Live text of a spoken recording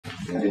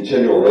and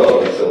continual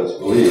relevance of its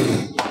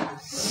beliefs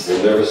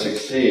will never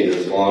succeed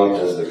as long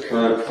as the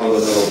current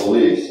fundamental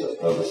beliefs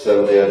of the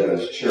Seventh-day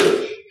Adventist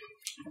Church.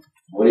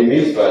 What he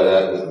means by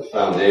that is the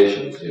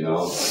foundations,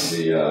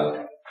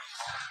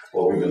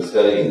 what we've been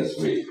studying this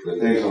week, the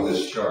things on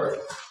this chart.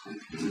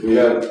 We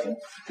have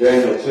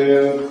Daniel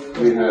 2,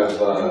 we have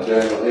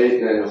Daniel 8,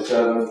 Daniel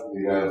 7,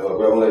 we have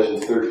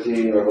Revelation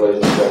 13,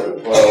 Revelation chapter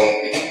 12,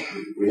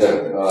 we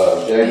have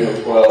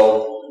Daniel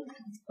 12,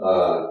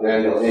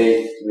 Daniel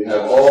 8, we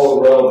have all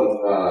the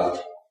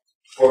relevant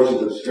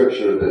portions of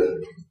Scripture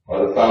that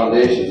are the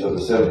foundations of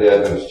the Seventh-day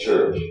Adventist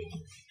Church.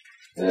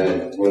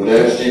 And when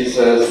Dan Steed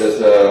says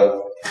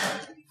that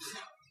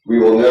we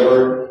will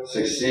never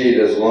succeed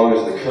as long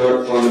as the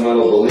current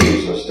fundamental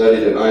beliefs are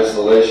studied in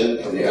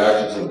isolation from the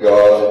actions of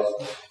God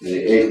in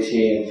the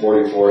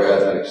 1844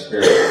 Advent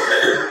experience.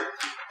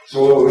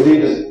 So what we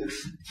need to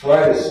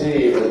try to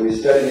see as we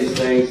study these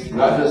things,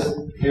 not just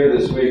here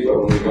this week, but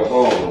when we go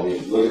home, when we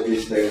look at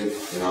these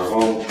things in our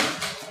home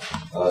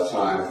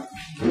time,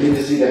 we need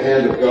to see the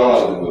hand of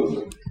God in the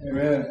movement.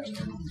 Amen.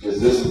 Because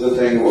this is the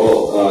thing that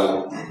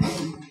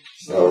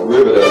will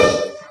rivet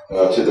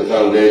us to the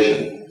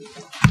foundation.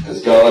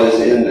 Because God is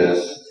in this,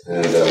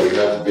 and we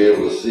have to be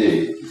able to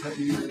see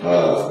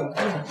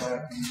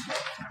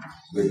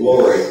the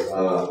glory.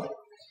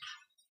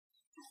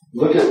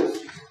 Look at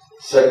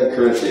 2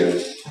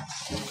 Corinthians.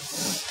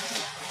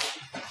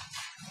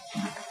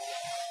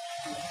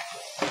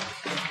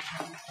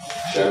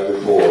 Chapter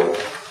 4.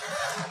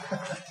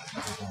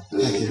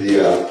 This is the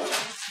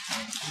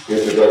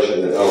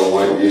introduction that Ellen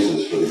White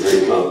uses for the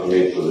Great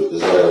Compliment for the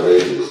Desire of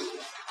Ages.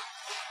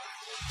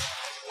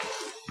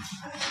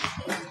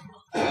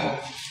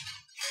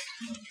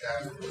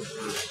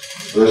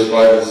 Verse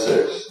 5 and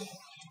 6.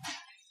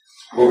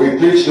 For we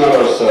preach not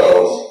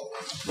ourselves,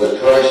 but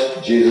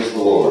Christ Jesus the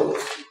Lord,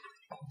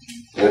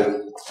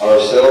 and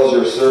ourselves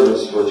your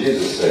servants for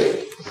Jesus'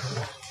 sake.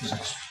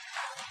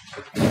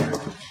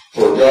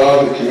 For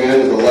God, who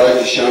commanded the light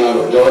to shine out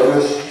of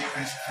darkness,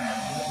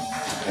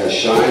 has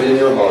shined in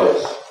your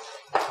hearts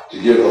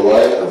to give the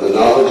light of the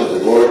knowledge of the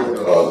glory of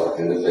God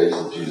in the face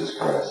of Jesus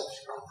Christ.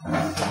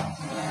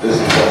 This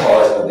is the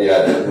heart of the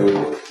Advent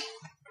movement.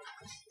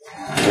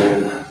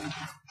 And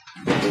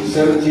in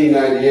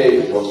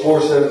 1798, before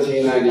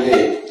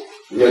 1798,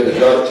 we had the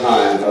dark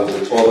time of the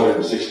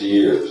 1260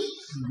 years.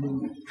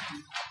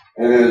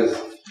 And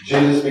as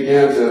Jesus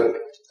began to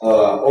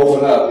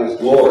open up His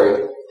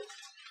glory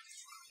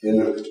in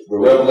the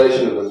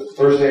revelation of the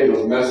first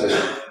angel's message,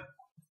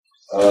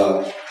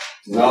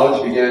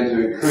 knowledge began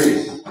to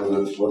increase.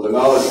 And what the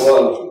knowledge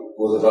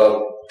was about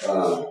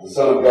the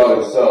Son of God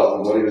Himself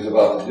and what He was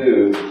about to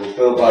do to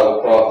fulfill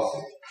Bible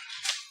prophecy.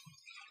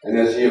 And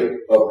as He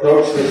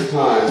approached this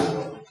time,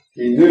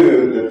 He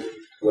knew that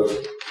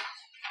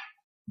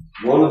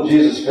one of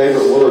Jesus'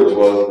 favorite words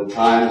was, the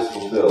time is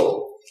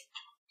fulfilled.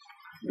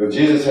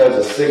 Jesus has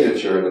a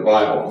signature in the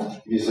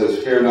Bible. He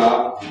says, fear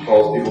not. He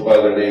calls people by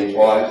their name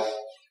twice.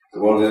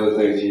 And one of the other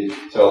things He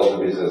tells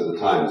them, He says, the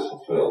time is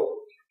fulfilled.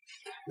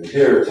 And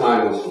here,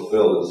 time was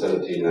fulfilled in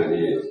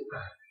 1798.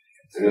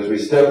 And as we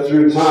step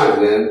through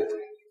time then,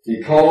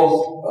 He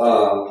calls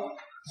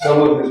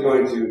someone who's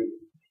going to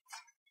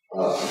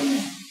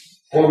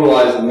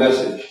formalize the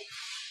message.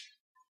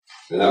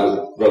 And that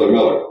was Brother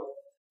Miller.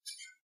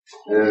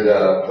 And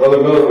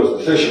Brother Miller was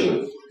the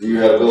fisherman. He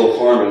had a little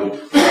farm in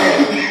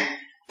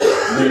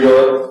New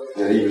York,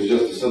 and he was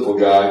just a simple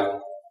guy,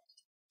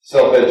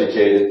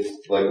 self-educated,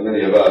 like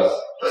many of us.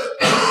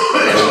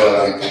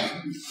 And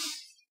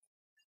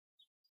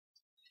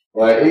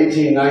by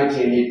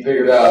 1819, he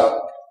figured out,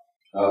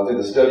 through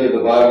the study of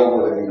the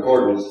Bible and the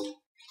concordance,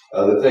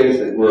 the things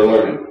that we're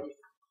learning.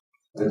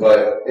 And by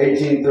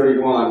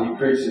 1831, he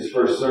preached his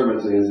first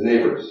sermon to his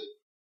neighbors.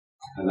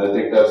 And I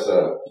think that's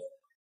a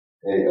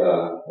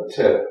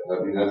tip. I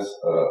mean, that's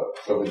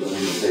something that we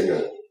can take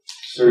a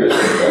serious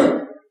look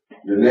at.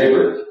 Your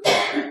neighbor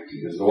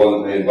is the one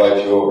that may invite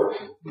you over.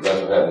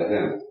 That's what happened to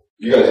him.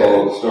 You guys all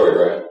know the story,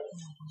 right?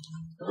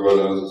 Everyone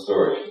knows the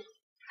story.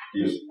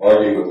 He was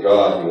arguing with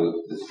God. He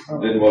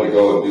didn't want to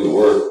go and do the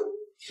work.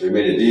 So he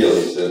made a deal.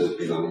 He says, if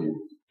you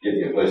give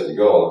me a place to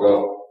go, I'll go.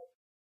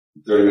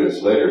 30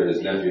 minutes later,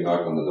 his nephew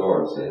knocked on the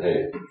door and said,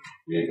 hey,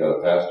 we ain't got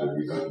a pastor.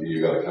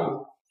 You got to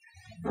come.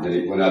 And then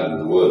he went out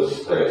into the woods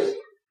and prayed.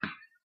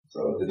 So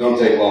it don't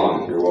take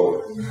long if you're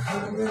willing.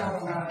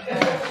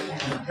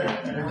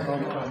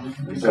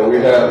 So we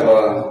have,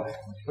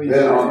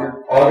 then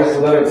on August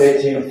 11th,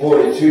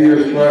 1840, 2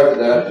 years prior to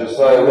that,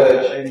 Josiah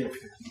Wedge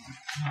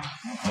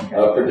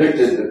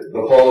predicted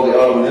the fall of the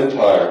Ottoman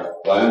Empire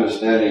by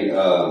understanding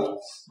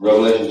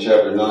Revelation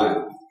chapter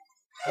 9.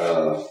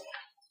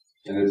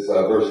 And it's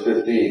verse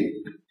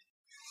 15.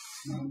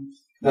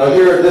 Now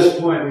here at this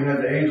point, we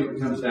have the angel that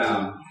comes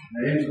down.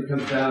 The angel that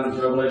comes down is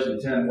Revelation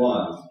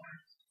 10:1.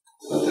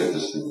 I'll take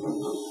this thing.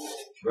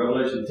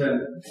 Revelation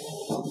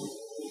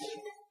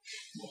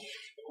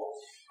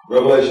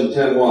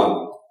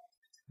 10:1.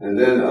 And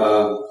then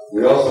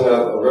we also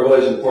have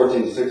Revelation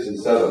 14:6 and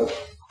 7.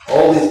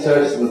 All these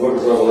texts in the book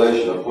of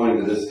Revelation are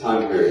pointing to this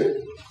time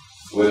period.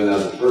 when the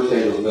first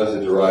angel's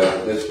message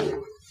arrived in history.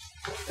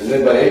 And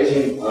then by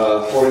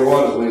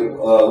 1841, as we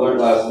learned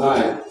last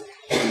night,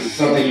 this is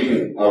something you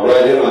can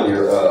write in on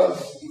your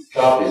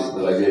copies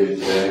that I gave you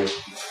today.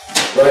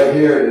 Right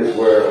here is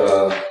where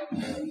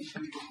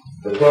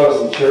the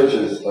Protestant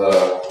churches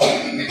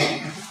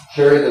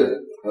carried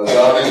the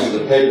doctrines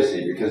of the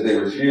papacy because they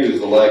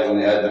refused the light on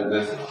the Advent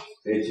message.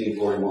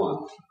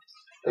 1841.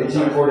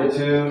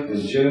 1842,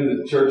 in June,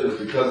 the churches,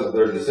 because of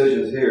their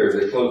decisions here,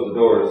 they closed the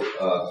doors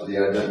to the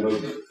Advent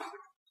movement.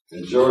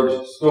 And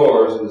George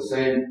Storrs, in the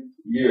same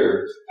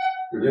year,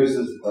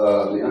 produces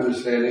the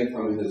understanding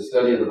from his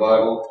study of the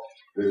Bible,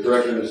 the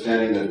correct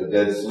understanding that the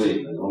dead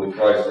sleep and only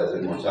Christ has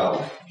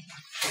immortality.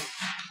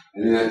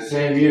 And in that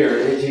same year,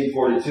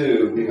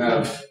 1842, we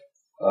have,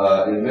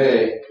 in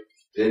May,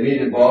 they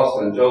meet in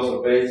Boston.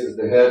 Joseph Bates is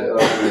the head of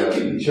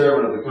the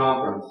chairman of the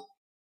conference.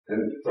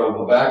 And from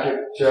Habakkuk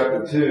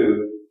chapter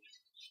 2,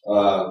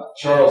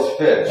 Charles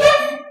Fitt,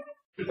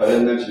 if I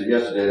didn't mention it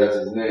yesterday, that's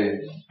his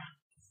name.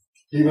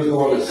 He was the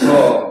one that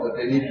saw that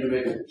they needed to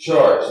make a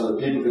chart so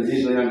that people could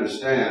easily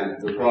understand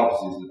the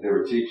prophecies that they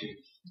were teaching.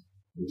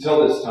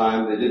 Until this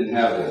time, they didn't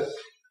have this.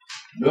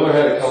 Miller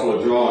had a couple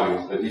of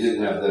drawings, but he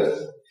didn't have this.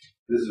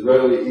 This is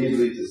readily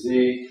easy to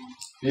see.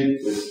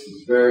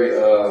 It's very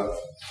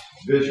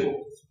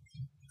visual,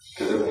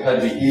 because it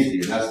had to be easy,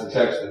 and that's the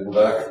text in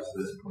Habakkuk.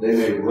 They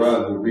may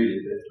run who read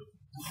it.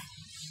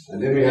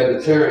 And then we had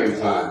the tarrying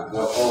time.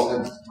 Now,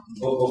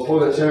 before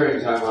the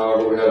tarrying time,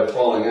 however, we had a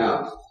falling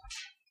out.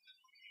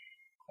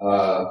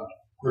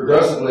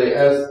 Progressively,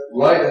 as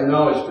light and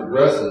knowledge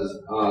progresses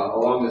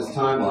along this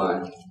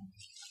timeline,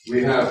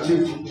 we have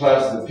two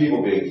classes of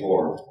people being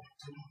formed.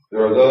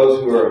 There are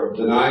those who are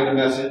denying the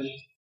message,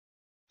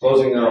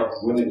 closing their,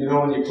 when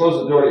you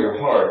close the door to your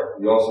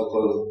heart, you also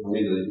close,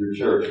 your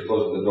church, you're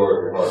closing the door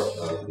of your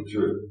heart to the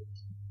truth.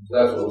 So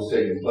that's what was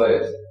taking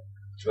place.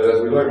 But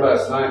as we learned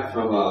last night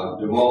from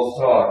Duane's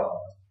talk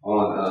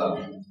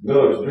on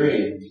Miller's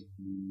dream,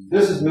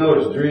 this is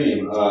Miller's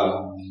dream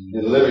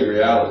in living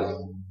reality.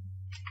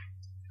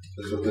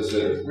 That's what this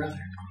is.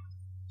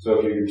 So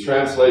if you can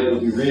translate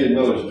what you read in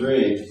Miller's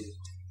dream,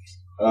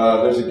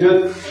 there's a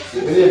good, if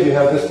any of you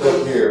have this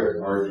book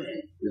here, or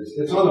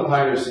it's on the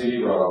Pioneer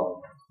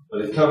CD-ROM,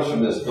 but it comes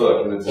from this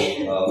book, and it's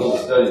a little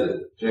study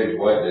that James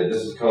White did.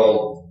 This is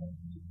called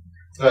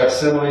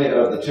Facsimile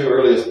of the Two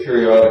Earliest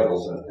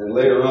Periodicals. And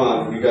later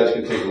on, you guys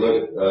can take a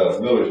look at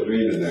Miller's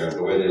dream in there,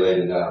 the way they laid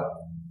it out.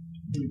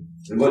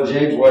 And what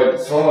James White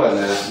saw in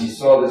that, he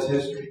saw this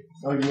history.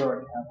 Oh, you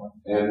already have one.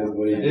 And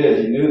when he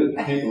did, he knew that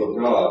the people of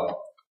God,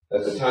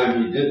 at the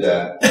time he did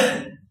that,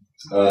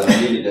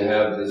 needed to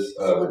have this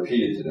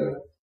repeated to them.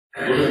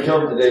 We're going to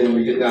cover today, when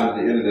we get down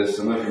to the end of this,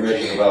 some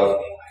information about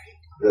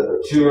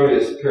the two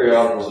earliest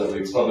periodicals that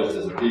we published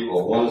as a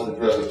people. One is the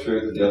Present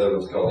Truth, and the other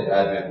one is called the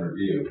Advent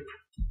Review.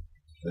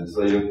 And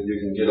so you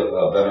can get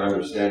a better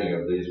understanding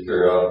of these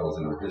periodicals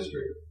in our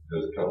history.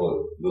 There's a couple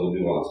of little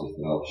nuances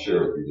that I'll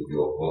share with you that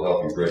will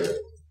help you break it.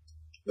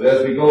 But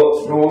as we go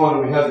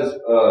on, we have this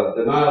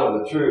denial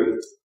of the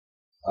truth.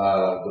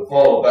 The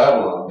fall of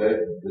Babylon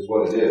is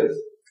what it is.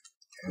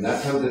 And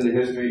that comes into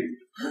history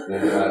in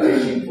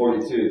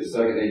 1842, the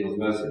second angel's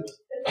message.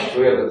 So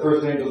we have the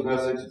first angel's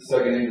message, the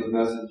second angel's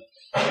message,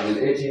 and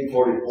in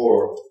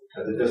 1844,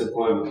 at the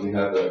disappointment, we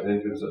have the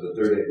entrance of the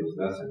third angel's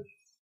message.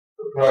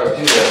 But prior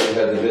to that, we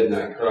had the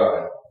midnight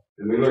cry.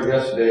 And we learned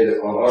yesterday that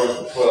on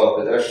August the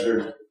 12th at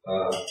Exeter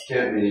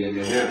camp meeting in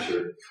New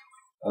Hampshire,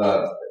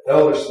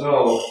 Elder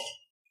Snow,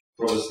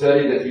 from a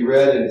study that he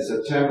read in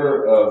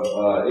September of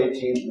May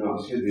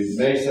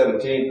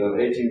 17th of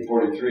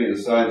 1843 in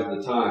the Signs of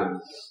the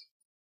Times,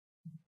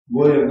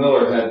 William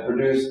Miller had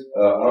produced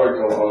an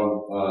article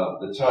on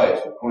the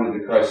types that pointed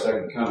to Christ's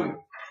second coming.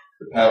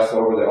 The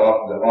Passover,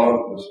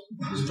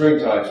 the spring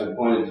types had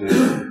pointed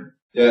to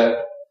death,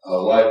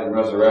 life, and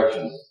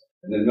resurrection.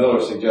 And then Miller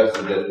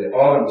suggested that the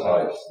autumn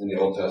types in the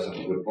Old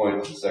Testament would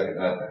point to the second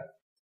advent.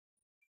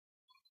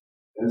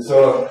 And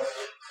so,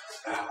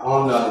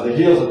 on the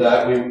heels of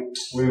that,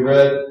 we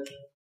read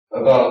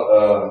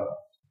about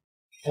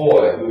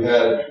Foy, who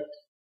had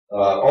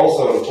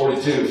also in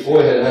 42.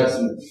 Foy had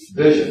some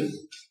visions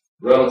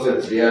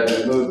relative to the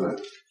Advent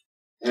movement,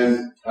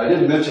 and I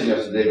didn't mention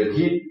yesterday, but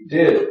he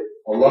did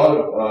a lot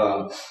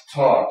of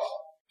talks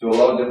to a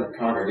lot of different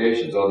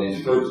congregations on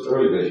these first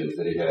early visions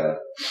that he had,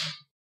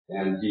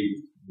 and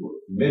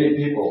many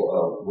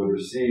people would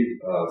receive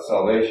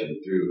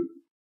salvation through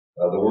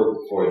the work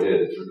that Foy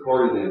did. It's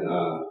recorded in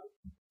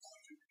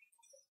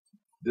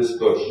this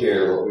book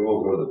here, but we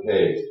won't go to the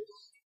page.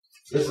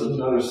 This is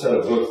another set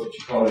of books that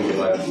you probably would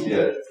like to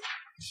get,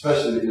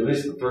 especially at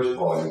least the first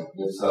volume.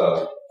 It's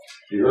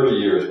The Early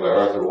Years by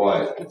Arthur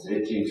White. It's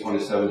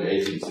 1827 to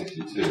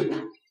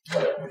 1862.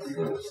 But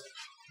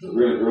the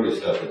really early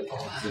stuff that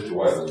Mr.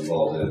 White was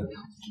involved in.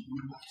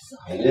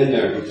 And in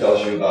there he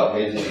tells you about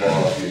Hazel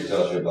Moss, and he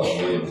tells you about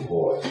William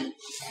Foy.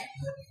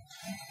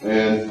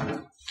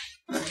 And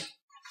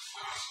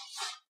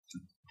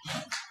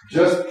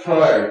just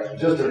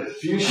a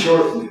few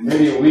short,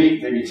 maybe a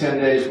week, maybe 10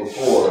 days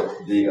before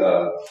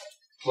the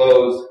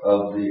close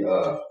of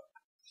the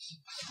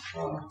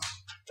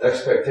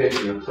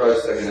expectation of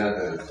Christ's second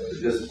advent, the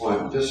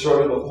disappointment. Just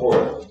shortly before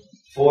it,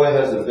 Foy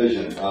has a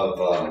vision of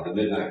the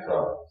midnight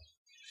cry.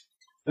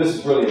 This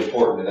is really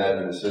important in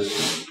Adventist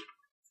history.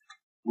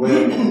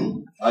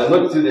 When I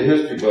looked through the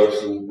history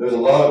books, and there's a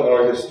lot of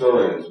our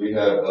historians. We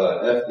have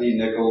F.E.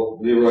 Nickel,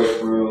 Leroy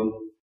Froome,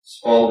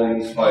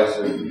 Spalding,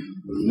 Spicer.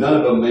 None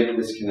of them make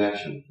this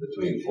connection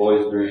between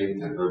Foy's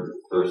dream and her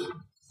first,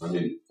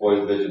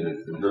 Foy's vision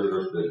and her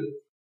first vision.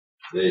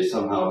 They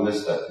somehow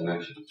missed that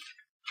connection,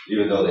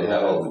 even though they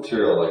had all the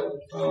material,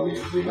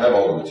 we have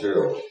all the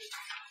material.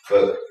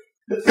 But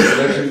the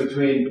connection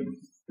between,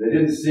 they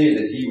didn't see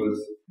that he was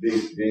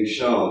being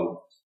shown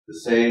the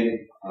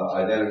same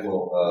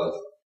identical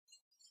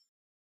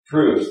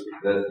proofs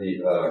that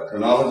the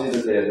chronology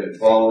that they had been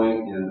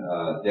following in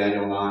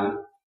Daniel 9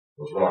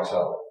 was rock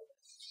solid.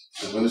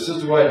 And when the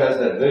Sister White has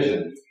that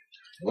vision,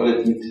 what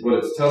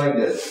it's telling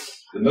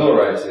the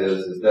Millerites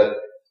is that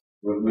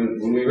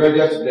when we read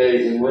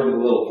yesterday in Word of the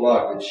Little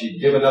Flock that she'd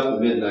given up the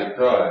midnight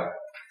cry,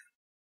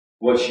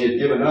 what she had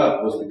given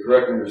up was the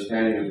correct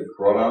understanding of the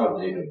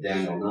chronology of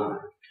Daniel 9.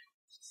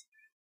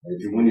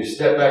 And when you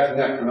step back from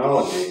that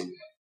chronology,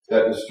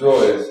 that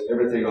destroys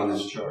everything on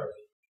this chart.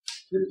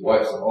 It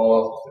wipes it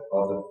all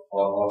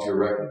off your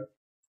record.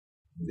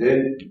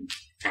 Then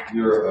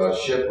you're a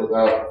ship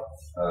without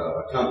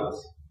a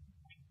compass.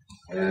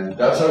 And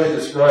that's how they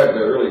describe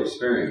their early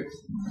experience.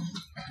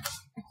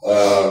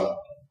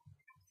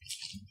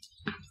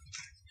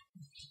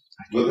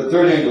 With the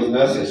third angel's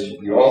message,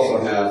 you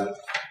also have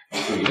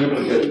some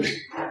duplicate.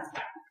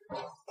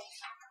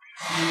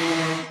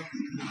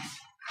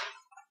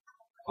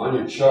 On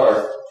your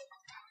chart,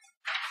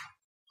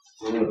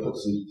 we're going to put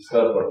some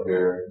stuff up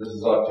here. This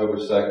is October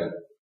 2nd.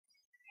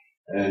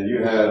 And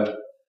you have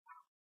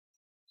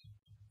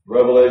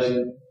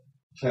Revelation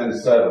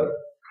 10:7.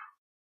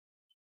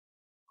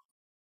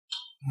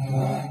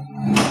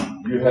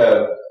 You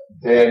have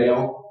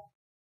Daniel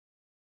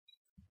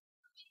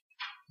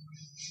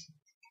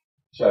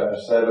chapter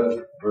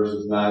 7,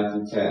 verses 9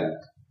 through 10.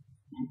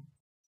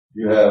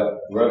 You have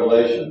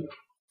Revelation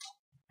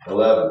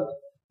 11.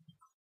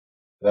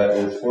 That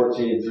is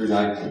 14 through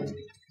 19.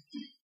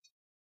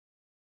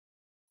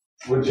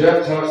 When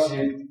Jeff talks to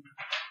you,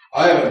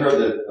 I haven't heard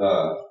that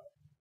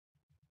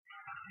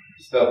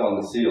stuff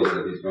on the seals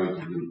that he's going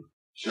to be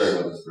sharing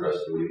with us the rest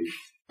of the week.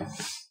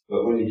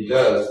 But when he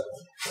does,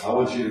 I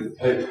want you to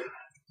pay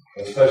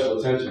special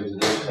attention to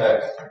this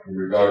text in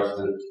regards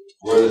to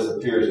where this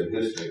appears in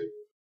history.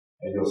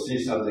 And you'll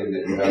see something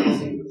that you haven't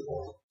seen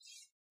before,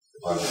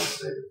 if I'm not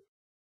mistaken.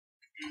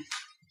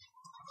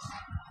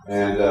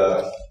 And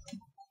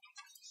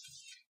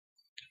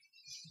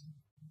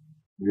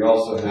we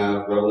also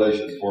have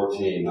Revelation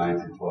 14, 9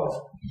 through 12.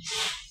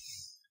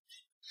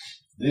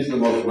 These are the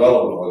most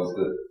relevant ones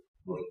that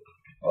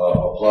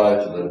apply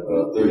to the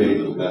third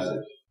angel's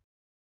message.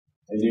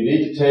 And you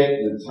need to take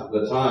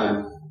the time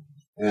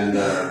and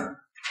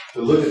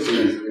to look at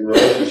these in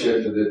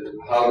relationship to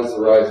how this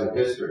arises in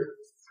history.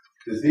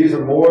 Because these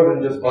are more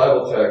than just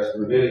Bible texts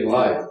revealing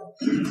life.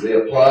 They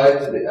apply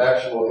to the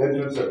actual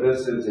entrance of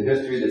this into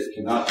history that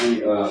cannot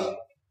be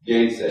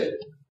gainsaid.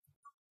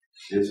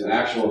 It's an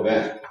actual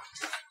event.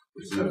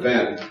 It's an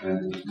event,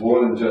 and it's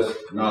more than just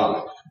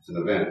knowledge. It's an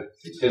event.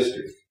 It's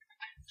history.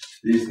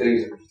 These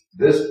things,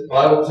 this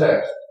Bible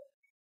text,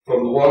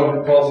 from the one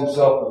who calls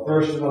himself the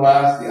first and the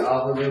last, the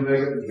Alpha and the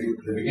Omega,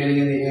 the beginning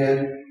and the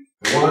end,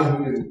 the one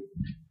who can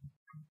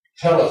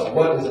tell us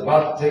what is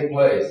about to take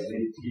place.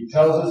 He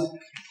tells us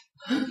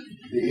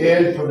the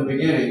end from the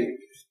beginning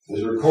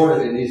is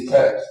recorded in these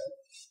texts.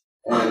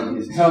 And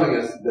he's telling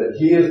us that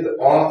he is the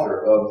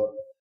author of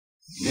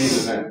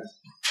these events.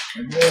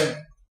 Amen.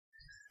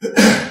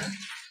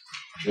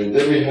 And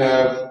then we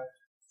have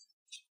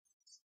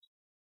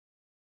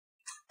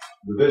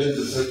the visions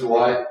of Sister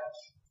White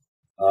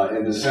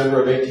in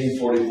December of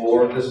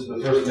 1844. This is the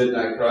first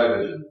midnight cry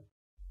vision.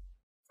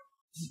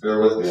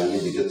 Bear with me, I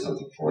need to get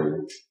something for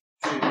you.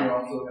 Should you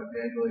also have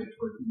Daniel 8:14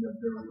 up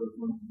there with those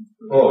ones?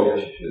 Oh,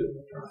 yes, you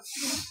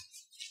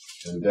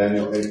should. And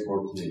Daniel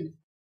 8:14.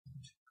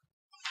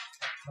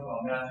 How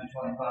about Matthew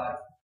 25?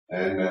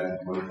 And Matthew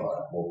 25.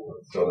 We'll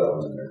throw that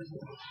one in there.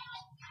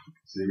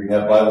 See, we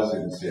have Bible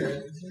students here.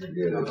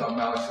 Good. How about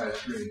Malachi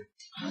 3?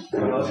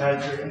 Okay.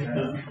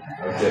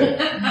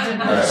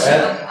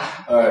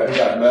 All right, we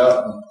got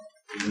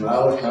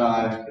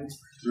Malachi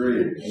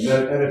 3.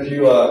 And if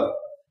you,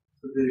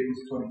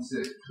 Leviticus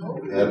 26.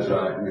 That's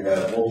right, we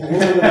have.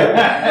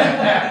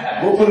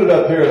 We'll put it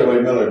up here the way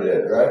Miller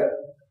did, right?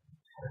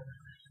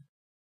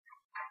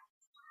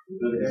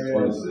 Leviticus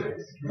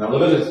 26. Now,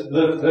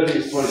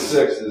 Leviticus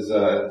 26 is at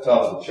the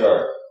top of the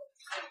chart.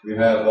 We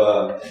have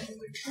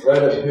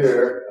right up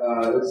here,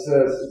 it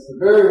says, it's the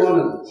very one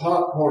in the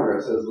top corner.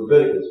 It says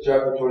Leviticus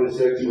chapter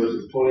 26,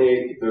 verses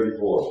 28 to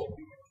 34.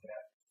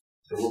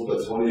 So we'll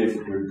put 28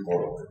 to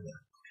 34.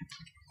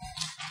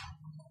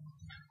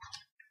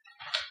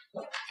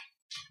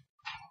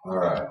 All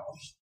right.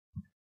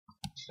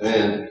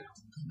 And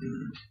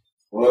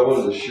what I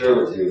wanted to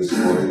share with you this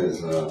morning is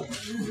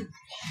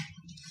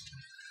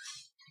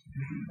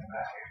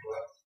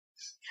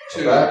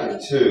Habakkuk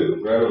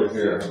 2, right over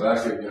here.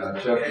 Habakkuk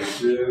chapter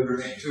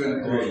 2, 2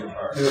 and 3.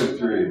 2 and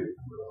 3.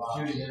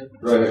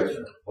 Right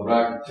here.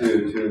 Habakkuk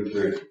 2, 2 and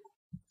 3.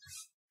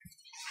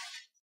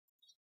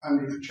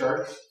 Under the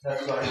chart.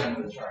 That's why I'm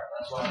under the chart.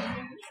 That's why I'm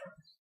in the chart.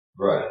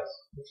 Right.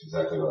 That's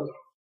exactly right.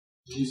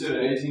 You said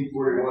in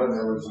 1841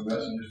 there was a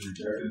messengers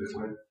rejected that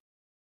went.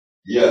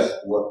 Yes.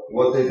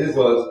 What they did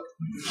was,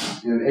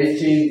 in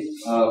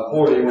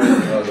 1840, when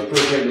the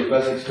first angel's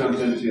message comes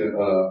into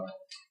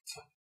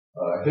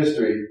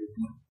history,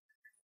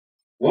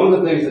 one of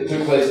the things that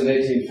took place in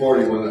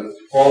 1840 when the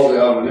fall of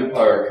the Ottoman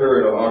Empire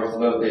occurred on August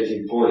 11,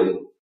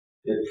 1840,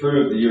 it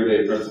proved the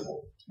year-day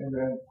principle.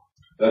 Amen.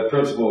 That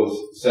principle was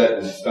set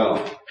in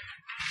stone.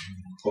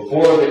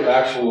 Before the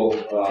actual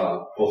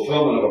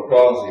fulfillment of a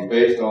prophecy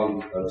based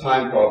on a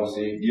time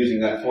prophecy using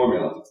that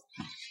formula,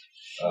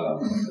 a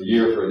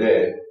year for a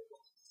day,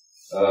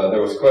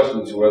 there was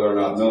question to whether or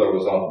not Miller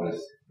was off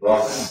his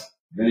rocket.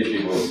 Many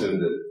people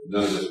assumed that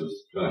none of this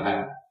was going to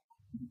happen.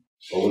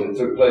 But when it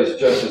took place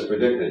just as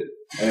predicted,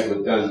 and it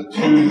was done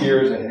 2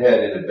 years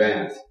ahead in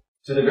advance,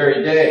 to the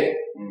very day.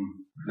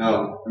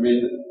 Now, I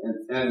mean,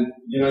 and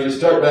you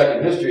start back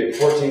in history at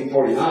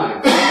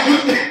 1449,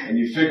 and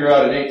you figure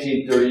out in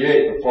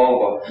 1838 the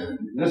fall of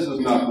this was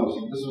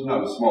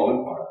not a small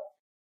empire.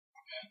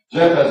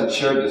 Jeff hasn't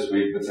shared this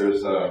week, but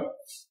there's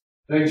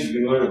things you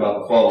can learn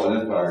about the fall of an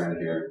empire in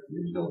here.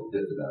 We don't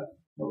get to that,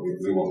 but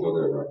we won't go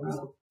there right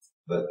now.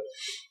 But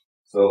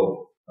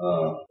so,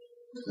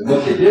 and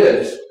what they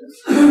did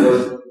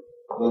was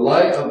the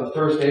light of the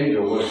first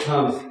angel when it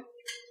comes.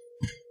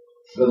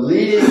 The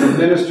leading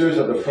ministers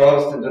of the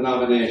Protestant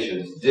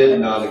denominations did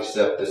not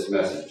accept this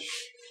message.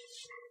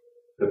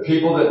 The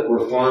people that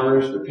were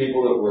farmers, the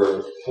people that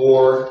were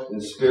poor in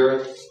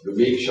spirit, the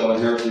meek shall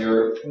inherit the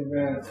earth,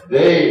 Amen.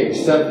 They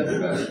accepted the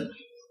message.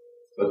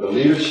 But the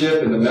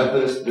leadership in the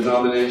Methodist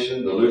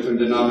denomination, the Lutheran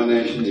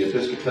denomination, the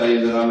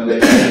Episcopalian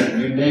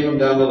denomination, you name them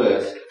down the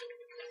list,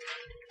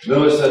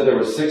 Miller said there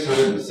were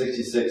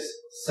 666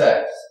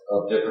 sects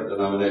of different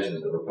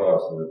denominations that were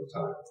Protestant at the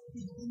time.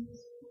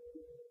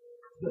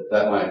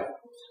 That might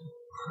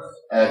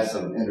add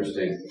some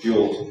interesting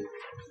fuel to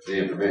the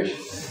information.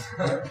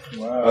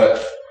 Wow.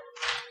 But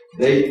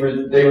they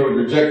would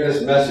reject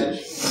this message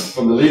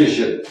from the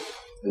leadership,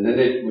 and then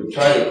they would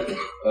try to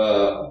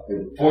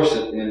enforce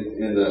it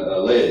in the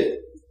laity.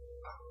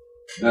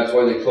 And that's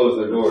why they closed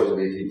their doors in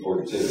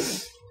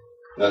 1842.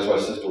 That's why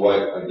Sister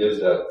White gives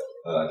that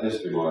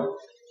history mark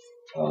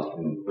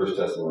in 1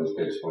 Thessalonians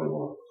page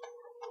 21.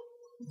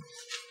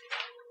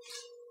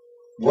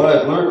 What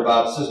I've learned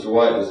about Sister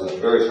White is a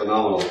very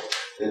phenomenal,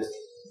 it's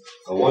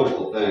a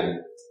wonderful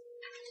thing.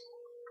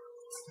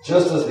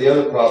 Just as the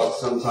other prophets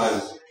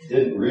sometimes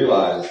didn't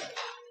realize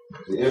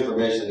the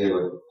information they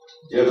were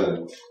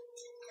given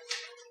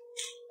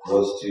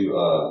was to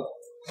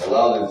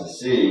allow them to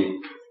see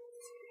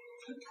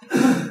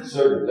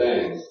certain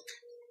things,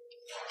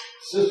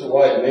 Sister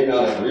White may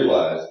not have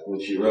realized when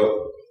she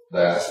wrote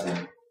that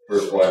in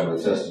First White of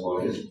the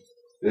Testimonies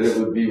that it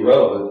would be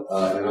relevant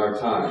in our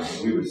time,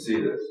 and we would see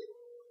this.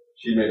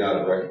 She may not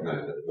have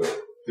recognized it, but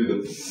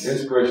through the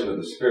inspiration of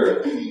the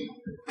Spirit,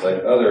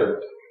 like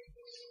other,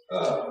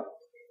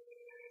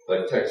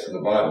 like texts in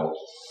the Bible,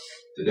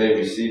 today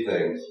we see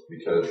things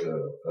because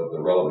of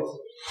the relevance.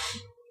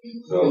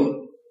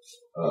 So,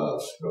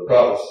 the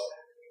prophets,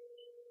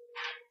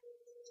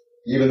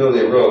 even though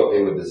they wrote,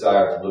 they would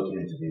desire to look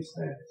into these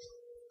things.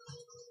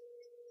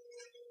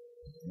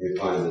 You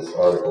find this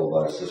article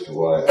by Sister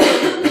White.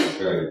 This is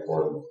very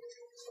important.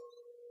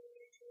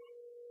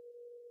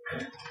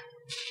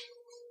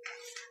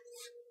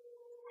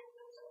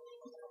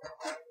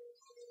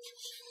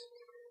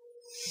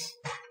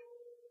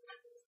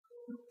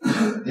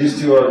 These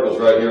two articles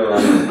right here are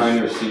on the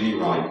Pioneer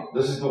CD-ROM.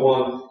 This is the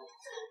one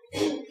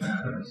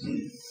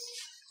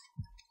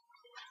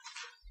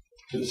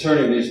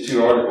concerning these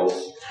two articles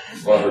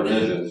about her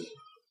visions.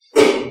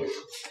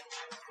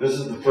 This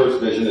is the first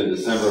vision in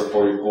December of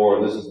 44,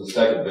 and this is the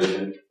second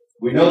vision.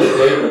 We know the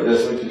date of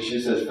this one because she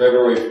says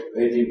February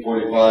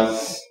 1845,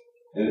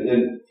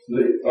 and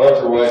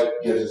Arthur White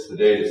gives us the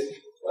date.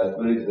 I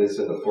believe they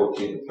said the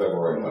 14th of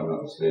February, if I'm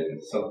not mistaken.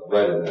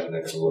 Right in that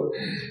next word.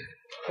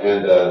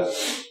 And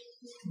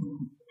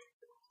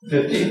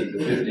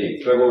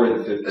 15th, February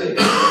the 15th.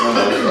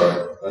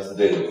 No, that's the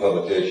date of the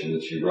publication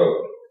that she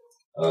wrote.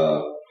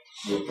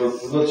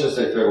 Let's just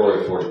say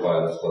February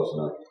 45, that's close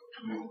enough.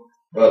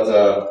 But,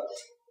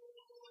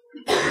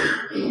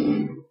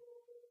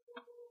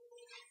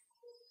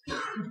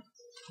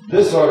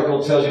 this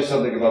article tells you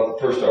something about the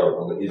first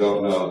article that you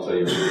don't know until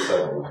you read the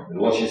second one. And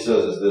what she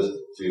says is this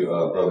to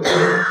Brother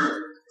Dewey.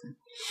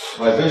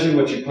 My vision,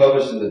 which you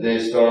published in the Day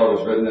Star,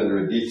 was written under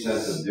a deep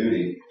sense of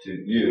duty to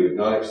you,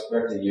 not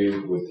expecting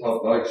you to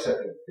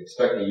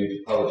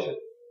publish it.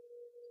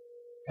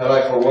 Had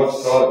I for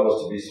once thought it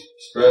was to be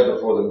spread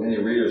before the many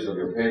readers of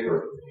your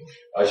paper,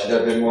 I should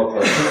have been more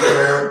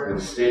particular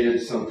and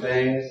stated some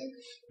things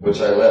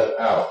which I left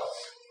out.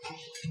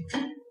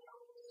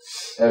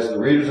 As the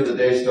readers of the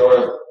day star,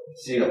 I've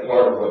seen a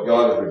part of what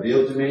God has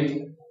revealed to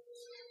me,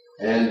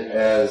 and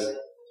as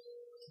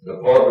the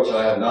part which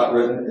I have not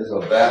written is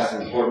of vast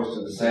importance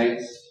to the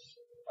saints,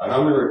 I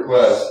humbly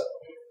request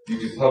you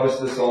to publish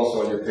this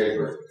also in your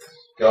paper.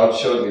 God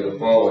showed me the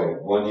following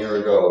 1 year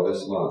ago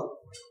this month.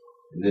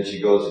 And then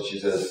she goes and she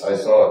says, I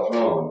saw a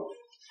throne,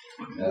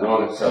 and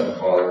on it sat the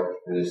Father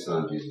and His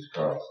Son, Jesus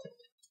Christ.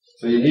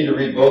 So you need to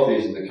read both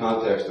these in the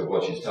context of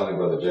what she's telling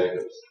Brother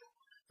Jacobs.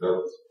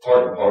 They're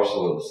part and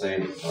parcel of the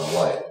same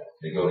life.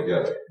 They go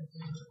together.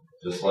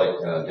 Just like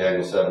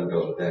Daniel 7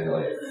 goes with Daniel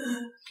 8.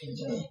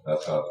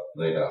 That's how it's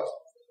laid out.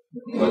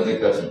 So I think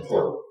that's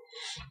important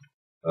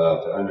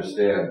to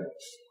understand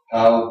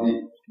how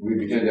we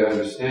begin to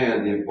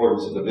understand the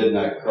importance of the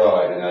midnight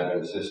cry in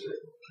Adventist history.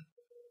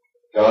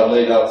 God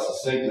laid out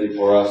succinctly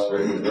for us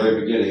right from the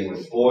very beginning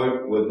when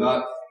Floyd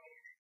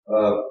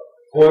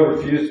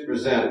refused to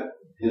present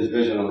his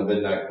vision on the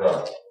midnight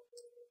cry.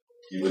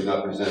 He would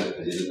not present it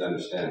because he didn't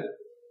understand it.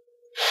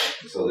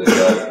 So then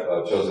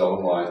God chose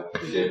Ellen White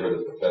and gave her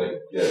the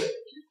prophetic gift.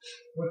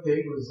 What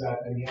date was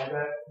that? Did he have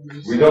that?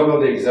 We don't know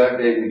the exact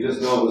date. We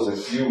just know it was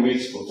a few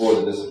weeks before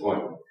the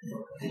disappointment.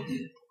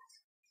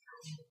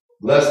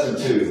 Less than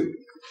 2.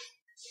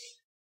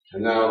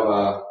 And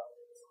now,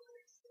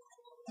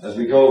 as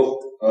we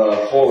go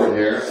forward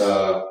here,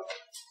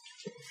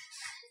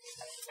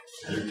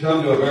 we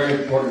come to a very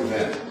important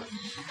event.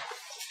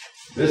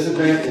 This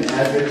event in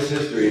Adventist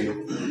history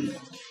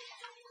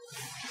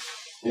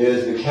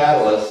is the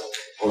catalyst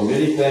for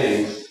many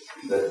things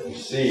that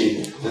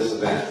precede this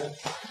event.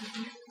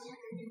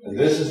 And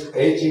this is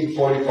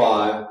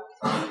 1845,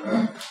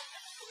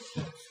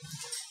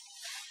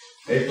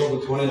 April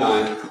the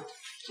 29th.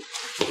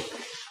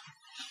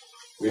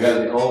 We had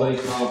the Albany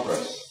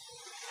Conference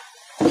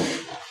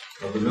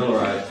of the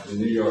Millerites in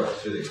New York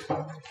City.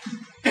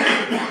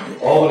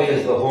 Albany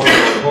is the home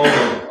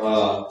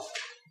of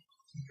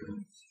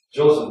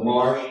Joseph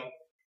Marsh,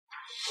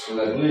 and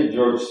I believe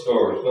George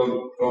Storrs.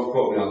 Don't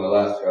quote me on the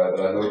last guy,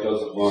 but I know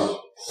Joseph Marsh.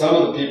 Some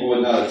of the people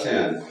would not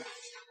attend.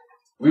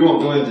 We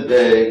won't go in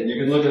today. You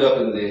can look it up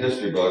in the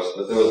history books,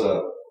 but there was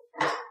a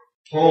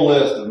whole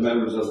list of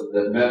members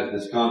that met at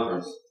this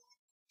conference.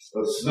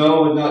 But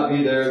Snow would not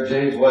be there,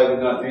 James White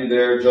would not be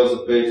there,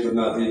 Joseph Bates would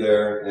not be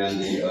there,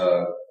 and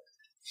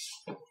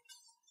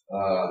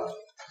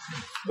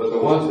but the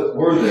ones that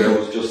were there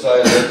was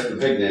Josiah Litch, the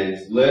big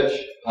names, Litch,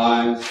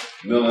 Hines,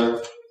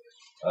 Miller,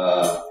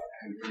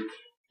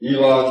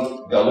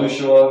 Elon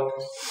Galushua.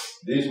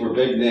 These were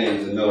big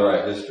names in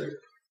Millerite history.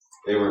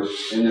 They were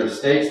in their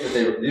states,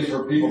 but these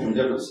were people from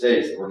different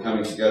states that were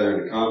coming together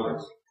in a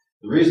conference.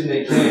 The reason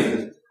they came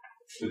is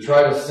to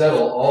try to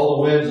settle all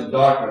the winds of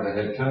doctrine that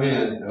had come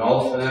in and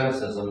all the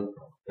fanaticism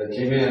that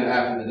came in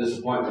after the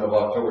disappointment of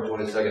October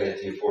 22nd,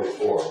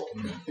 1844.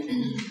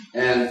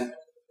 And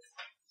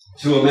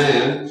to a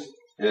man,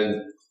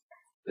 and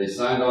they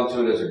signed on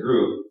to it as a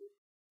group,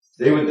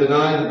 they would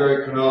deny the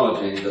very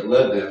chronology that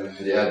led them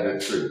to the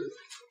Advent truth.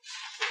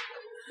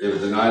 They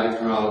would deny the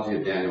chronology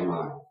of Daniel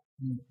 9.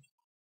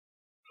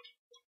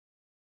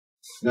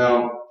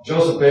 Now,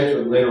 Joseph Bates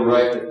would later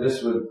write that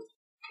this would,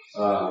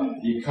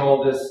 he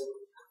called this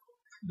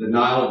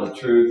denial of the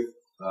truth,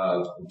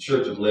 the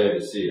Church of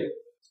Laodicea.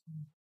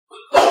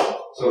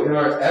 So in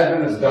our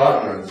Adventist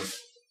doctrines,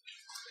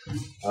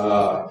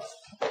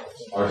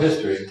 our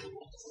history,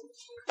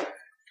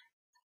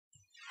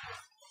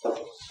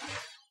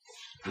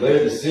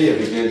 Laodicea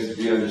begins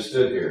to be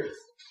understood here.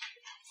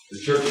 The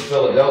Church of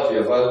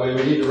Philadelphia, by the way,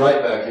 we need to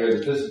write back here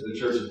that this is the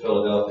Church of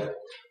Philadelphia.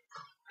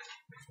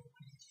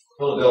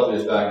 Philadelphia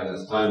is back in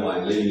this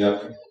timeline leading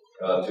up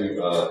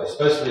to,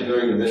 especially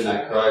during the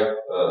Midnight Cry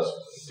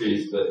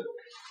feast, but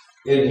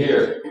in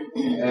here.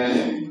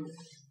 And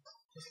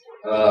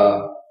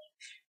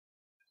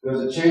there's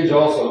a change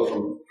also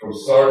from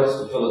Sardis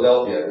to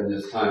Philadelphia in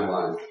this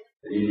timeline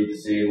that you need to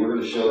see. We're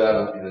going to show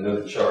that in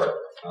another chart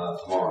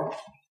tomorrow.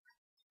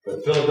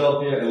 But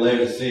Philadelphia and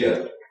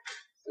Laodicea.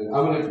 And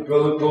I'm going to go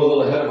a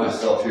little ahead of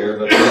myself here,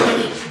 but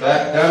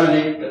back down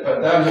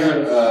here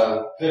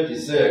in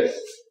 56,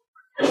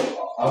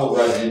 I won't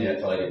write it in yet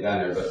until I get down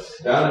here, but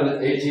down in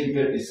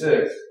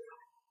 1856,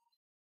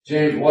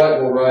 James White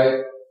will write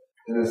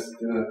in a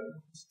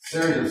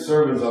series of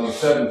sermons on the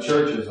 7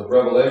 churches of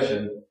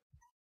Revelation.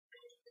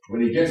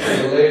 When he gets to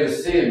the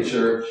Laodicean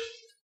church,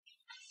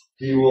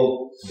 he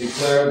will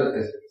declare that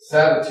the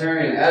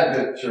Sabbatarian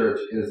Advent church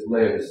is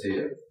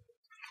Laodicea.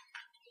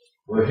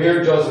 Where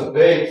here Joseph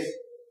Bates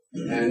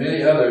and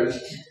many others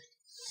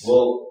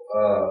will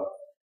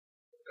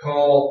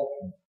call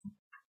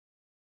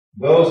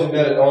those who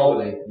met at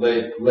Albany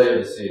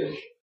Laodicea.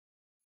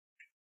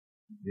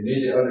 You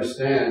need to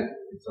understand,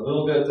 it's a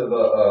little bit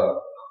of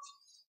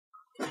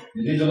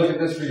you need to look at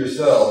this for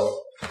yourselves,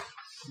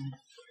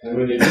 and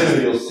when you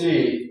do, you'll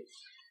see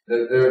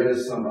that there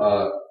is some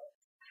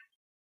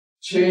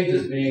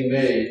changes being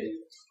made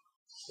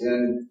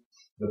in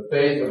the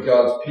faith of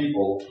God's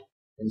people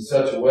in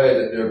such a way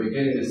that they're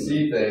beginning to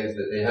see things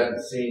that they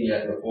hadn't seen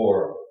yet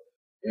before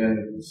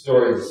in the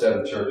story of the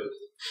 7 churches.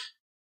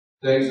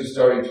 things are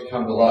starting to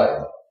come to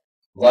light.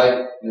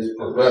 Light is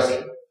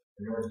progressing.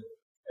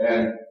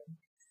 And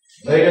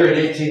later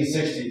in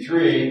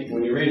 1863,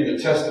 when you read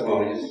the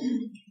testimonies,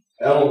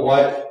 Ellen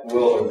White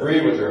will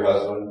agree with her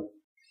husband,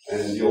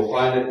 and you'll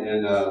find it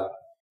in,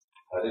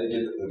 I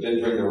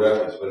didn't bring the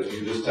reference, but if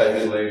you just type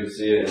in later, you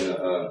see it in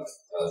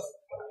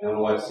Ellen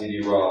White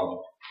CD-ROM.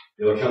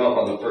 It'll come up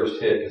on the first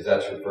hit, because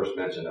that's her first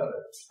mention of it.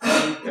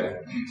 Okay?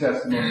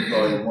 Testimony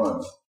Volume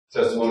 1.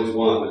 Testimonies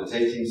 1, but it's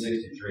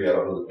 1863, I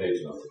don't know the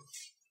page number.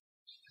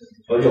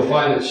 But you'll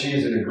find that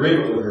she's in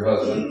agreement with her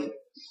husband,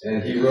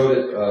 and he wrote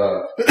it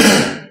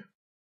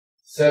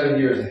 7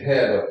 years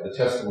ahead of the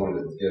testimony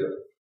that was given.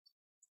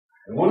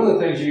 And one of the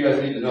things you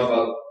guys need to know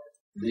about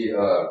the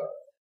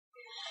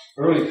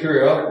early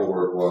periodical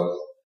work was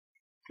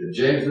that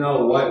James and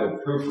Ellen White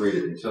would proofread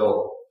it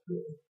until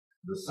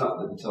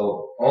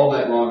all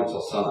night long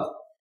until sunup.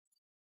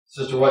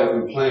 Sister White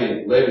would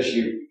complain later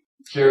she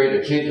carried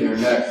a kink in her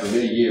neck for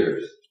many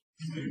years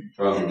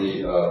from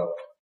the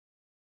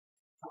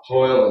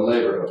toil and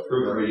labor of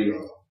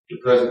proofreading the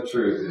present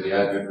truth in the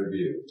Advent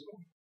Review.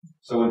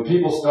 So when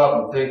people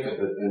stop and think of it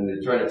and they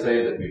try to tell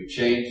you that we've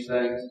changed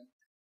things,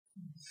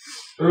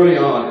 early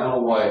on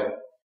Ellen White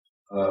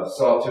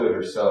saw to it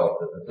herself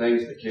that the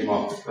things that came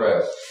off the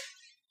press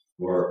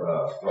were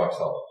rock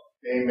solid.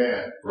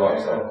 Amen. Rock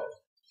solid.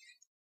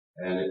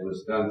 And it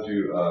was done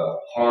through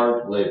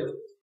hard labor,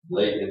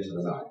 late into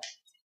the night.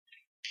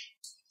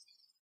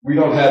 We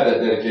don't have that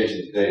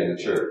dedication today in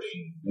the church.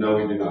 No,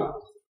 we do not.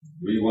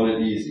 We want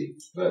it easy,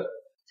 but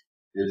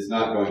it's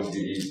not going to be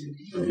easy.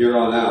 From here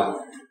on out,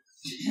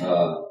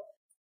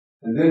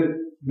 and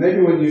then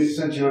maybe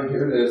since you don't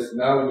hear this,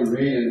 now when you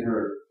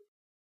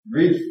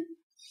read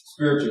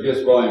Spiritual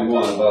Gifts Volume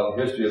 1 about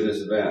the history of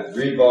this event,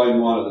 read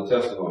Volume 1 of the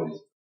Testimonies,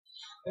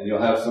 and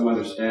you'll have some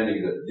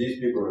understanding that these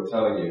people are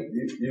telling you,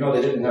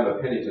 they didn't have a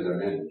penny to their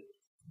name.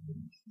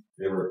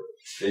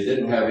 They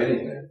didn't have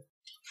anything.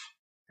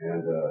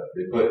 And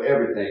they put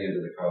everything into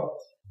the cause.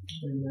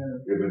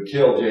 It would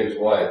kill James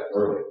White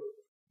early.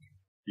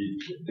 He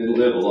didn't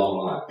live a long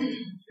life.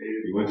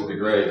 He went to the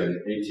grave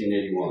in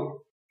 1881.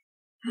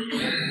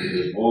 He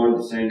was born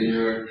the same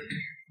year.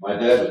 My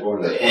dad was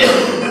born in a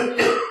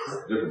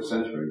different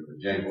century, but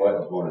James White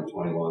was born in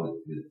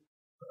 21,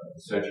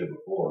 the century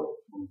before.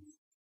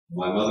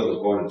 My mother was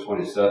born in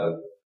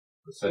 27,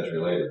 a century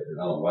later, and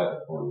Ellen White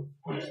was born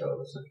in 27,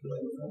 a century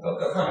later. I thought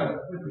that was kind of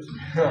interesting.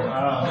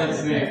 Wow,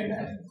 that's neat.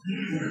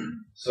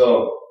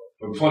 So,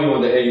 from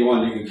 21 to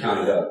 81, you can count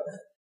it up.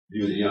 He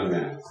was a young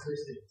man.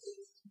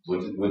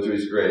 Went to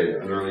his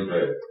grave, an early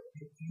grave.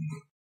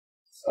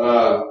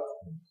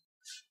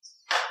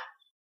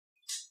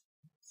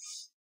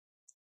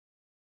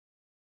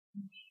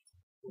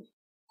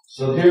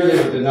 So here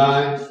they would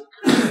deny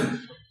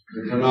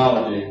the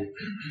chronology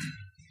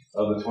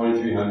of the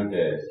 2300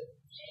 days.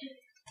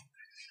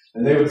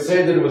 And they would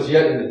say that it was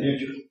yet in the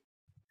future.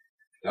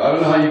 Now, I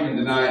don't know how you can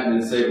deny it and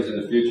then say it was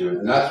in the future.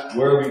 And that's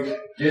where we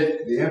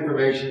get the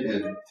information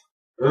in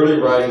early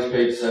writings,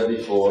 page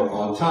 74,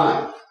 on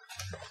time.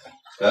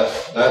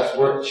 That's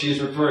what she's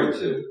referring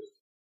to.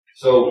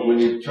 So when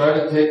you try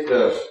to take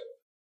the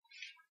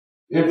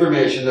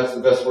information, that's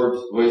the best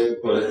ways to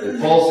put it, the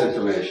false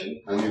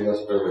information, I mean that's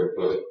a better way to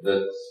put it,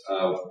 that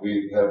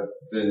we have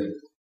been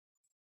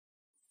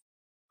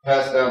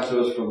passed down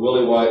to us from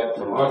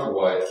Arthur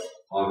White,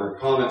 on her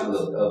comment of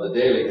the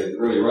daily and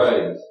early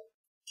writings.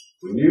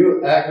 When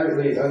you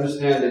accurately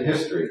understand the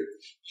history,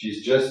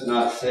 she's just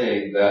not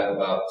saying that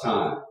about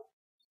time.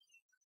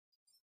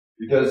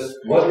 Because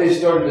what they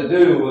started to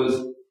do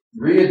was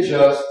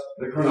readjust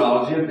the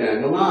chronology of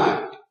Daniel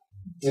 9.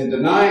 In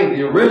denying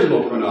the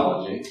original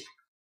chronology,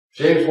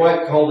 James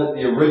White called it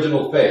the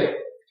original faith.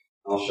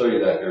 I'll show you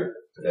that here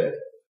today.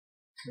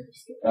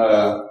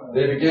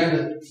 They began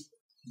to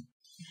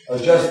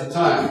adjust the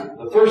time.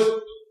 The first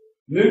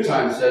new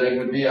time setting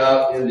would be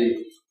out in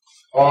the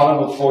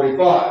autumn of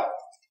 45.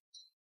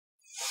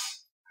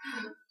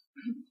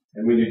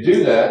 And when you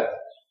do that,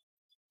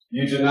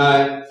 you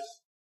deny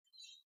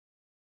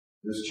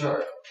this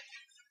chart.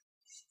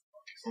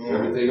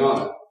 Everything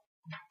on it.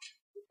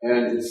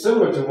 And it's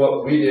similar to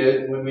what we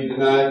did when we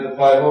denied the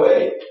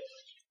 508.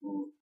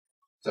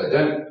 It's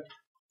identical.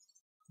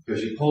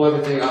 Because you pull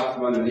everything out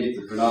from underneath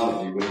the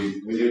chronology.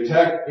 When you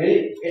attack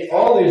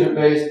all these are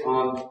based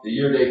on the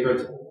year-day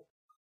principle.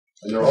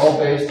 And they're all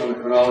based on the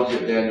chronology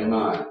of Daniel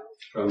 9.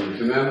 From the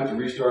commandment to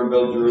restore and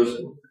build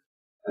Jerusalem.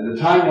 And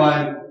the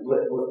timeline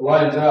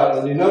lines out.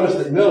 And you notice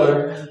that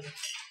Miller,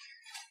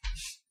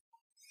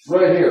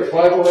 right here,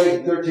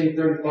 508 to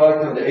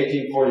 1335 come to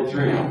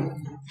 1843.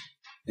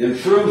 In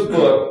Froome's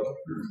book,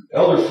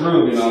 Elder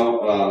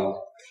Froome,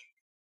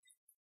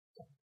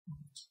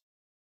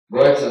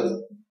 writes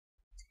a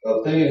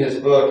thing in his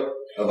book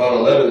about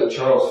a letter that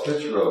Charles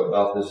Fitch wrote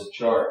about this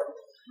chart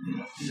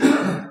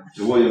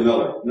to William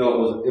Miller.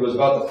 No, it was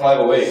about the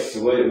 508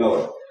 to William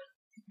Miller.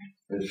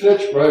 And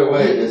Fitch, right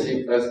away, as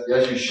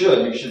you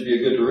should be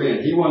a good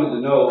Berean, he wanted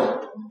to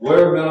know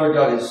where Miller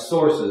got his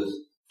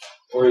sources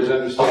for his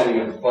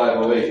understanding of the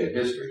 508 in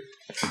history.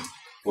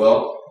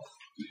 Well,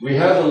 we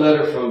have the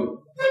letter from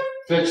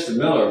Fitch to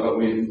Miller, but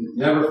we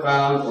never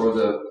found, or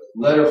the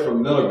letter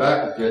from Miller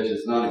back to Fitch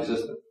is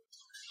non-existent.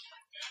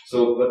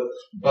 So,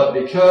 but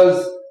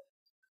because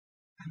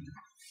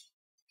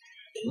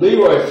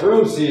Leroy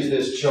Froome sees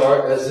this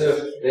chart as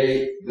if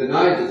they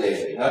denied the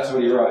daily. That's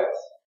what he writes.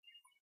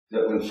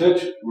 That when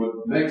Fitch would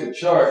make the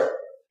chart,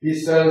 he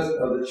says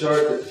of the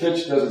chart that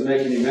Fitch doesn't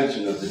make any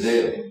mention of the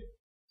daily.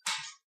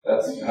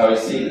 That's how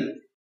he's seen it.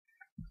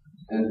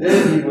 And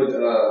then he would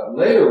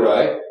later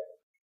write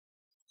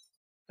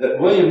that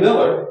William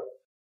Miller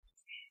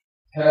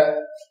had,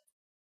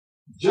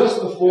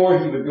 just before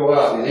he would go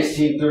out in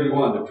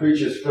 1831 to preach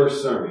his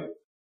first sermon,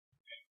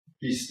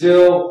 he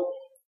still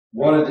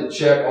wanted to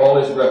check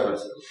all his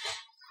references.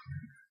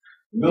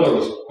 Miller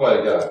was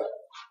quite a guy.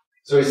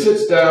 So he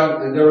sits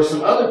down, and there were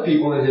some other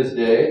people in his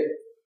day.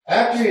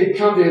 After he had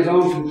come to his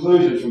own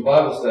conclusions from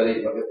Bible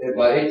study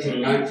by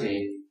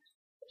 1819,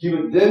 he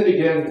would then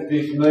begin to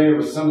be familiar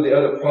with some of the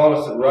other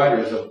Protestant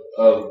writers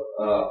of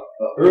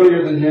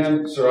earlier than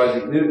him, Sir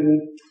Isaac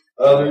Newton,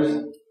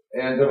 others.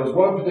 And there was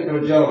one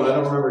particular gentleman, I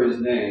don't remember his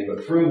name,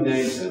 but Froome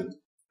names him,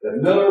 that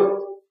Miller,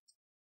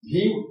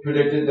 he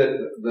predicted that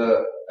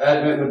the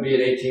Advent would be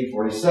in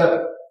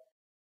 1847.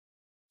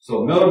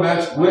 So Miller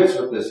matched wits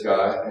with this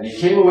guy, and he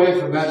came away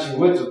from matching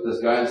wits with this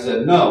guy and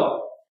said,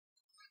 no,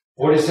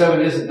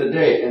 47 isn't the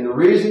date. And the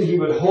reason he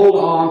would hold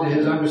on to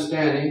his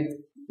understanding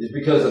is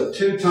because of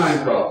two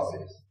time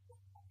prophecies.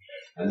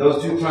 And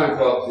those two time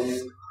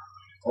prophecies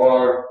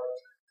are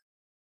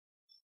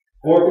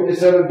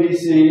 457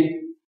 BC,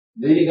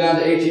 leading down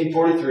to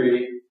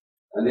 1843,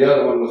 and the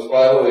other one was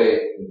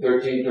 508 and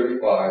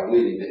 1335,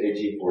 leading to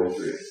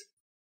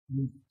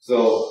 1843.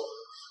 So,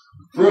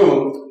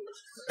 Froome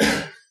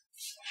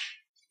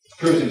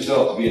proves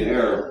himself to be an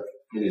error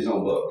in his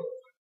own book.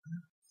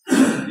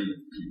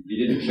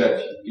 He didn't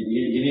catch, he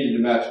needed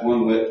to match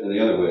one wit and the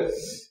other wit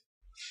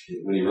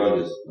when he wrote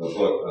his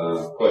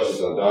book,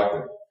 Questions on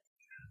Doctrine.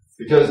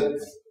 Because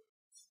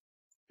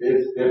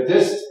if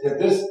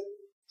this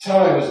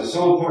time was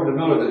so important to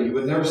Miller that he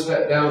would never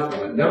step down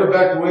from it, never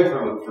backed away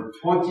from it for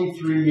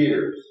 23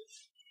 years,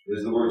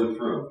 is the words of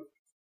Froome.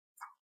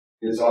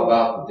 It's all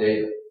about the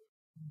data.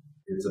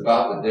 It's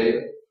about the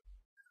data.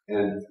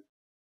 And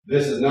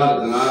this is not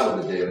a denial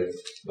of the daily,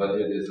 but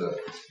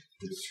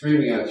it's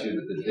screaming at you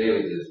that the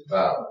daily is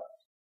valid.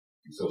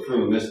 So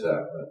Froome missed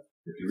that, but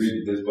if you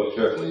read this book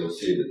carefully, you'll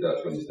see that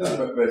that's what he's done.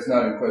 But it's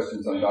not in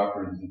Questions on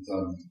Doctrine,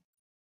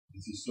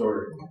 it's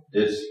historical.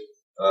 It's,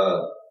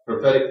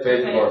 Prophetic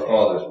Faith of Our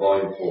Fathers,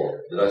 Volume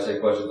 4. Did I say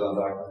Questions on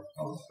Doctrine?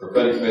 Oh,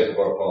 Prophetic Faith of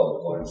Our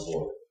Fathers, Volume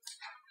 4.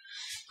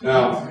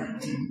 Now,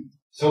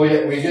 so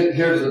we get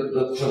here to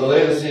the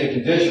Laodicean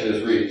condition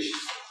is reached.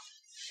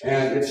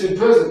 And it's in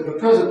the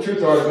present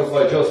truth articles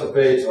by Joseph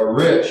Bates are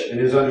rich in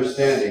his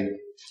understanding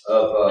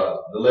of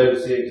the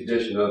Laodicean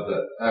condition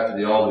after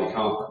the Albany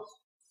Conference.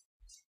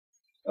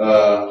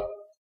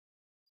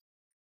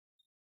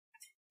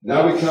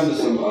 Now we come to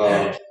some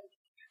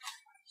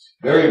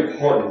very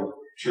important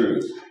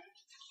truths.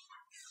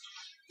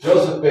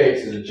 Joseph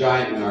Bates is a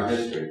giant in our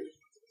history.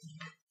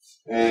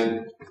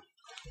 And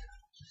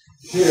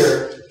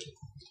here,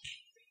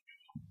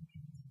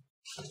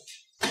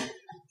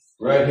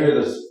 right here,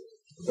 this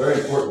very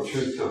important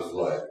truth comes to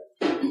light.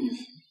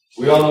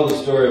 We all know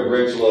the story of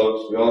Rachel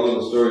Oakes. We all know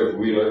the story of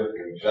Wheeler.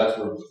 And that's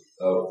where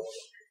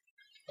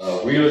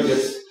Wheeler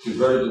gets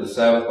converted to the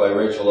Sabbath by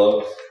Rachel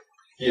Oakes.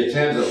 He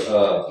attends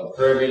a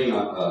prayer meeting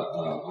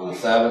on a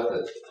Sabbath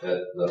at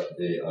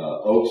the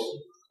Oakes,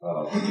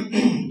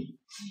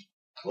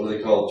 what do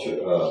they call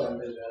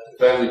it?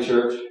 Family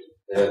church.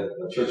 They had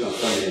a church on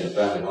Sunday in a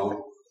family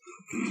home.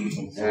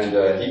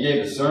 And he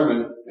gave a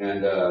sermon,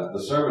 and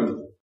the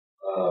sermon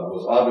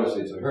was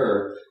obviously to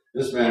her.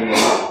 This man was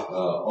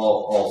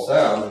all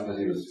sound because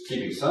he was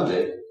keeping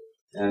Sunday.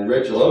 And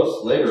Rachel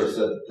Oakes later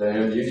said to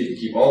him, you need to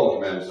keep all the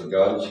commandments of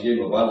God. And she gave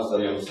him a Bible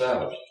study on the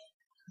Sabbath.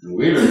 And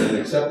Wheeler then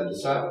accepted the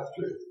Sabbath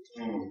truth.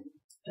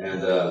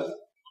 And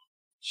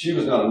she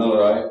was not a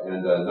Millerite,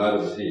 and neither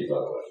was he, by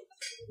the way.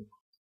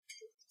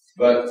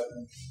 But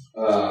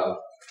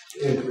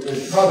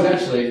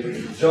providentially,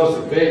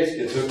 Joseph Bates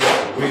gets hooked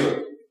up with Wheeler.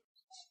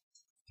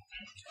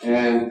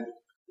 And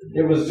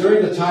it was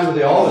during the time of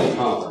the Albany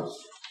Conference.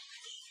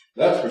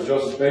 That's where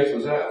Joseph Bates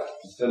was at,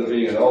 instead of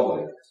being at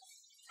Albany.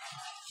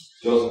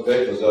 Joseph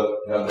Bates was up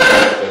having a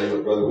Bible study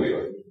with Brother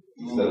Wheeler,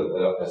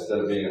 instead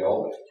of being at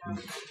Albany.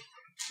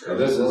 Now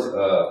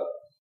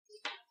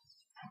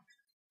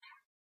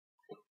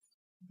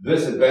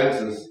this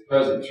advances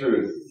present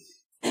truth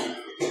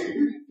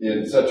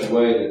in such a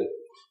way that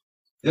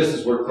this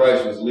is where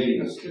Christ was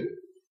leading us to.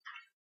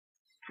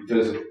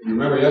 Because you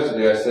remember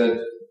yesterday I said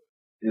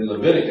in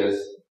Leviticus,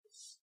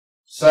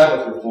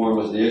 Sabbath reform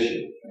was the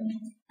issue.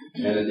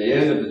 And at the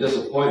end of the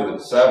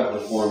disappointment,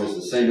 Sabbath reform is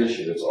the same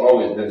issue. It's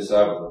always been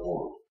Sabbath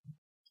reform.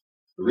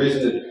 The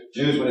reason that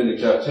Jews went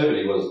into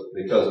captivity was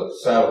because of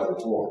Sabbath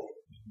reform.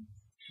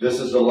 This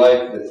is the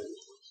light that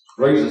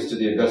brings us to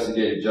the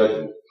investigative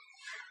judgment.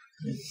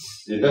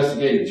 The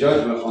investigative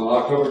judgment on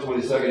October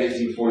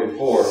 22nd,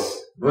 1844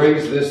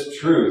 brings this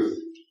truth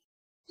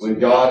when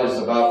God is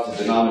about to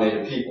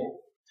denominate a people.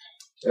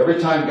 Every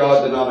time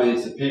God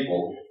denominates the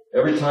people,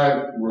 every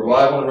time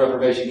revival and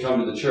reformation come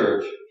to the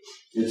church,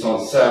 it's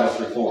on Sabbath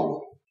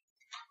reform.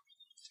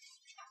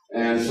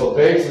 And so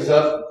Bates is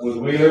up with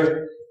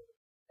Wheeler,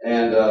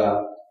 and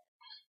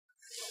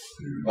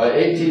by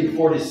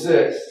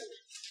 1846,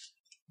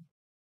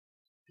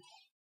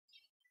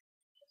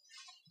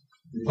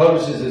 he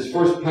publishes his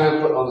first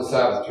pamphlet on the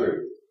Sabbath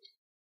truth.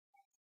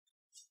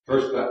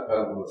 First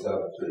pamphlet on the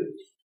Sabbath truth.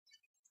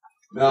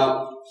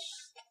 Now,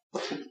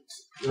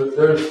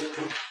 there's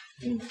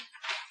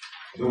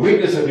the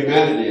weakness of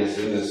humanity is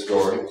in this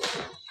story.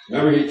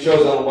 Remember, he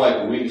chose Ellen White,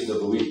 the weakest of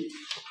the weak.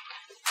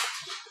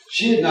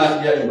 She had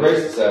not yet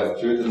embraced the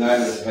Sabbath truth, and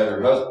neither had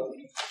her husband.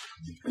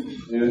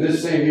 And in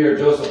this same year,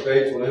 Joseph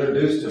Bates will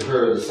introduce to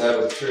her the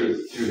Sabbath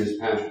truth through his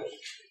pamphlet.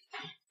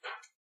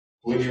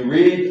 When you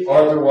read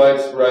Arthur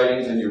White's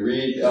writings and you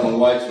read Ellen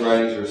White's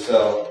writings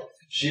herself,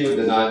 she would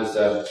deny the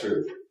Sabbath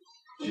truth.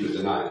 She would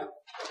deny it.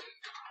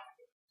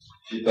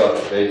 She thought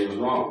that Bates was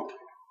wrong.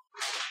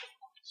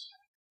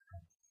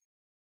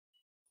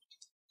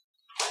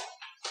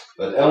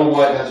 But Ellen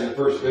White has her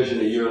first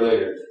vision a year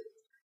later,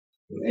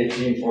 in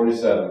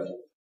 1847,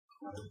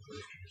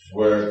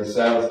 where the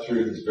Sabbath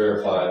truth is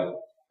verified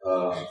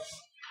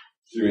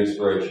through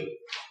inspiration.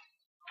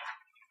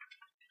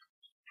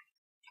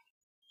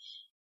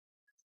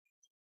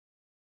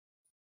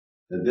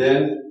 And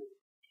then,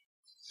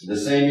 the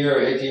same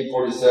year,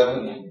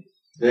 1847,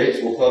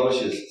 Bates will publish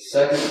his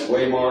second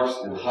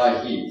Waymarks and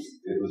High Heats.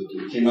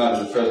 It came out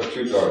in the Present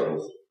Truth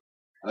articles.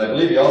 And I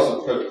believe he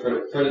also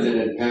printed it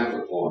in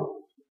pamphlet form.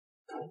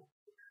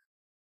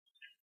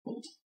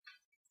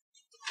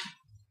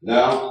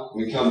 Now,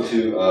 we come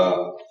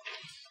to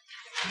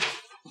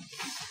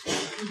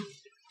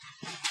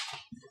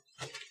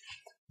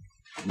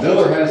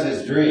Miller has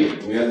his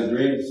dream. We had the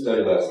dream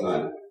study last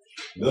night.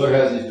 Miller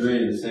has his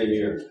dream the same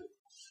year.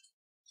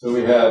 So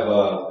we have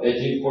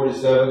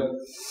 1847,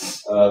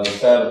 the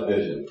Sabbath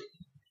vision.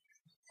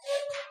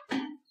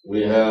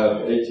 We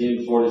have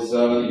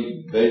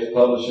 1847, Bates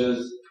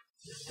publishes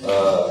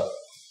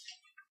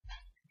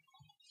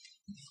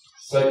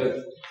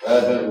Second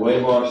Advent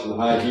Waymarks and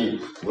High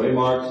Heaps.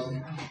 Waymarks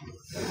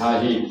and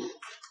High Heaps.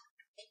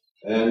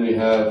 And we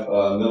have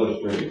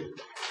Miller's dream.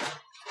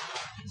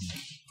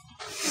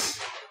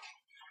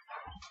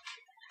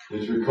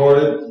 It's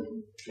recorded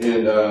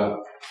in The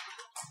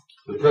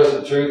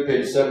Present Truth,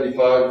 page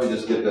 75. Let me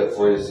just get that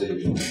for you so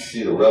you can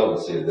see the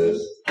relevancy of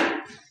this.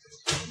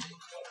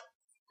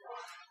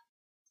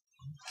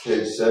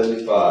 Page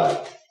 75.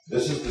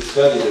 This is the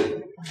study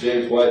that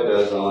James White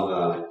does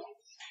on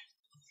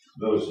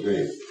Miller's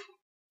dream.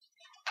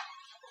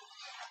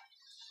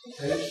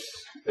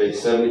 Page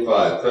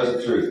 75.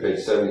 Present Truth, page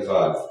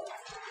 75.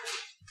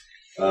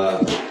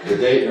 The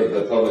date of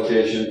the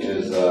publication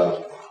is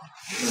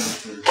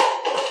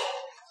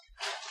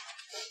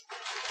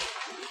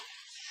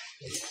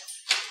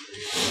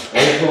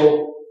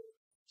April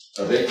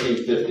of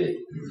 1850.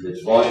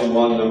 It's volume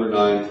 1, number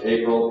 9,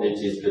 April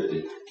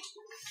 1850.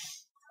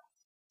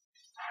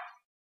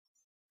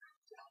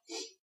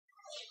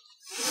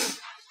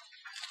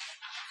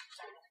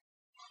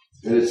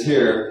 And it's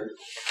here.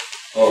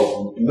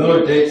 Oh,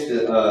 Miller dates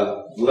the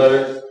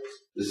letter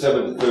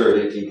December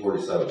 3rd,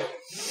 1847.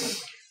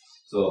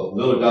 So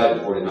Miller died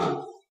in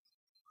 49.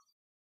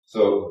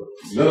 So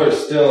Miller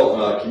is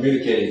still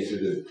communicating to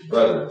the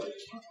brethren,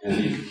 and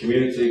he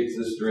communicates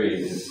this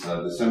dream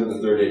December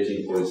 3rd,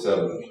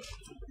 1847.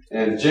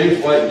 And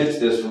James White gets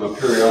this from a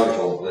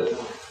periodical that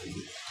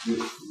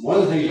one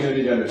of the things you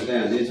need to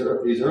understand, these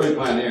early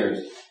pioneers,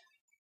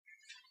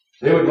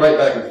 they would write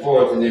back and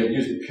forth, and they would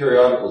use the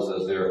periodicals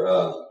as their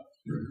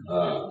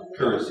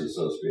currency,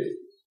 so to speak,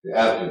 the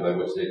avenue by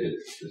which they could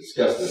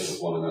discuss this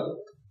with one another.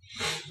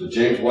 So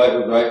James White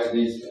would write to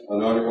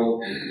an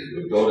article, it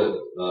would go to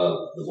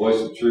the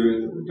Voice of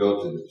Truth, it would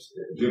go to the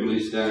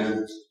Jubilee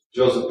Standard.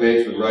 Joseph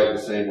Bates would write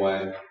the same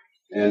way.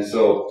 And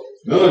so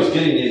Miller's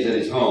getting these at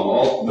his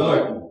home.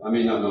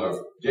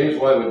 James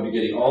White would be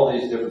getting all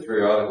these different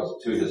periodicals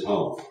to his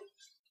home.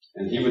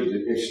 And he would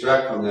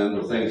extract from them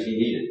the things he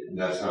needed. And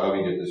that's how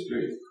we get this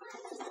dream.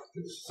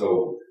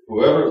 So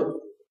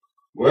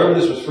wherever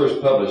this was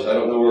first published, I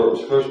don't know where it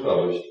was first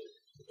published,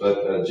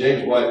 but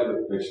James White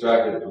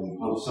extracted it from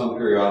some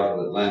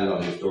periodical that landed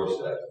on his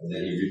doorstep, and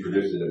then he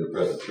reproduced it in the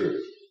Present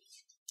Truth.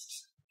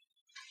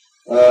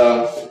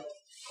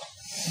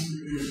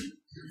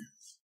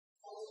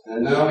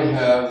 And now we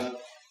have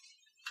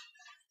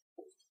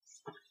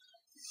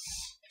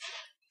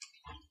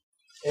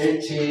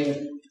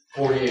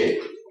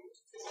 1848.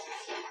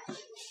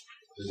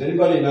 Does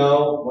anybody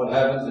know what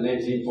happens in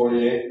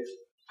 1848?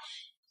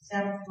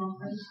 Sabbath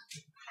conference.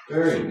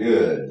 Very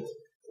good.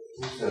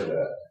 Who said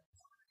that?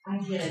 I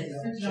did.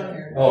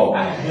 Oh.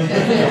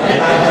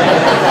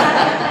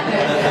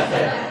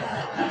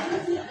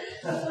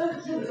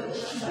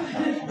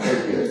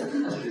 Very good.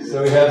 So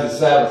we have the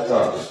Sabbath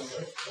conference.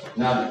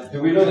 Now,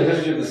 do we know the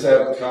history of the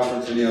Sabbath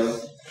conference, any of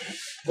us?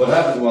 What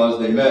happened was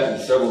they met in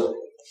several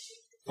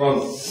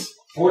from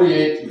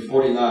 48 through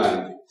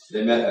 49,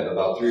 they met at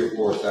about 3 or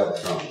 4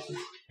 Sabbath conferences.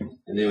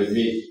 And they would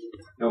meet.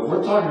 Now,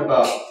 we're talking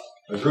about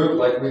a group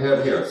like we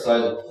have here, that's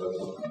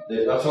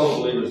all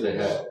the believers they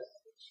had.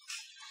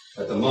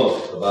 At the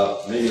most,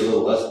 about maybe a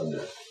little less than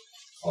this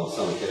on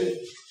some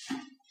occasions.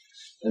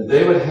 And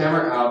they would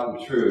hammer out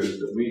the truths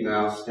that we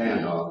now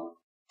stand on,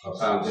 a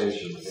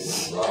foundation that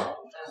is rock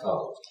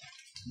solid.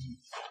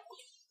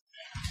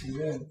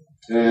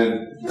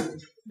 And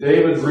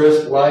they would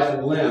risk life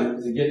and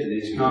limb to get to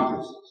these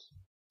conferences.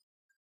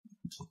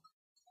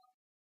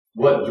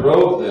 What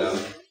drove them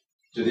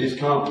to these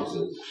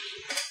conferences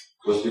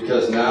was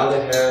because now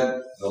they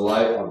had the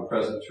light on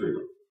present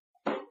truth.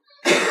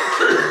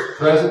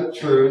 Present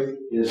truth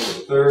is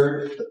the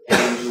third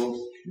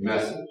angel's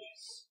message.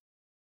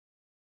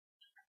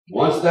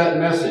 Once that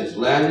message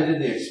landed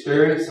in the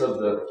experience of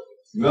the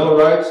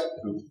Millerites,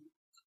 who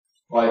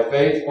by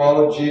faith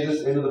followed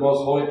Jesus into the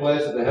most holy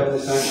place of the heavenly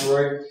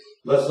sanctuary,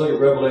 let's look at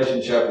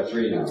Revelation chapter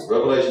 3 now.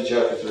 Revelation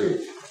chapter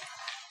 3.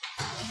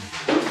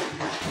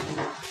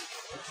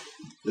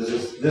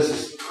 This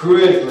is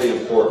critically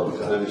important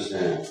to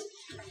understand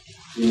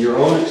in your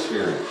own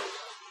experience.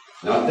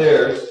 Not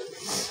theirs,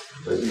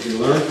 but you can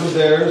learn from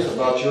theirs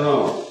about your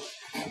own.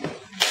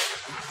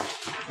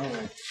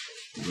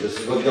 This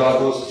is what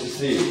God wants us to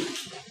see.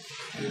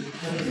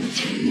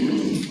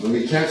 And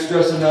we can't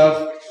stress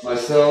enough,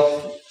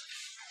 myself,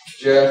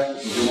 Jeff,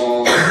 and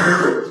Jamal,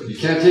 you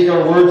can't take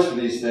our words for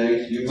these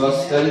things. You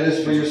must study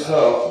this for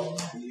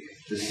yourself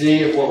to see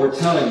if what we're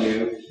telling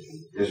you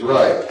is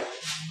right.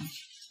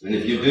 And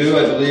if you do,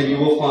 I believe you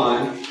will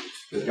find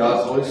that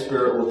God's Holy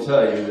Spirit will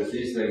tell you that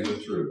these things are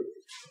true.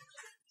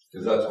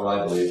 Because that's what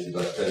I believe,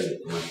 because I studied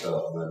it for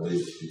myself, and I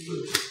believe it to be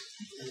true.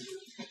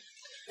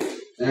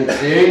 And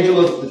the angel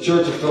of the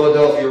church of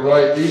Philadelphia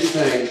write, these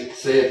things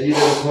saith he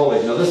that is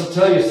holy. Now this will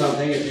tell you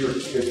something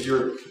if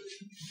you're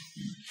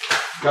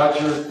got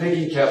your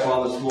thinking cap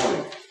on this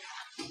morning.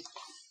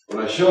 When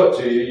I show it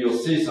to you, you'll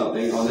see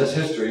something on this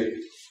history.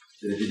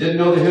 And if you didn't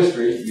know the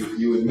history,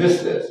 you would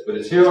miss this. But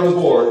it's here on the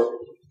board.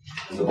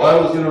 And the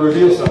Bible is going to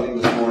reveal something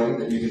this morning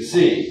that you can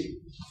see.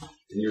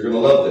 And you're going to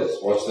love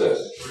this. Watch this.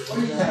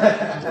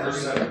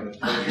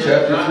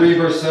 Chapter 3,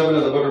 verse 7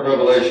 of the book of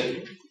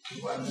Revelation.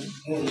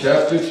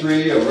 Chapter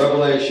 3 of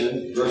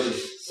Revelation,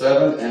 verses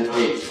 7 and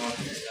 8.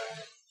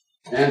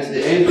 And to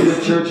the angel of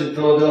the church in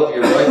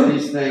Philadelphia write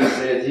these things,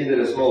 saith he that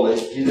is holy,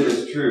 he that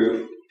is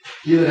true,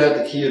 he that hath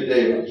the key of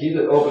David, he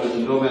that openeth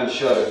and no man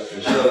shutteth,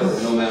 and shutteth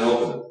and no man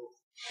openeth.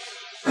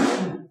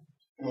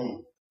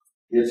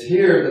 It's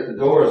here that the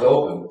door is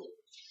opened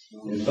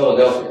in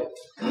Philadelphia.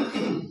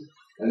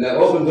 And that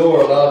open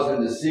door allows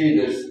them to see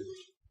this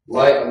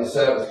light on the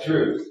Sabbath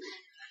truth.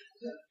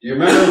 Do you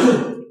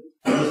remember?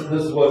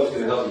 This is what's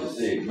going to help you to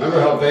see. Remember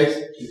how Bates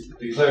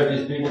declared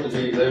these people to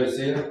be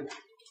Laodicean?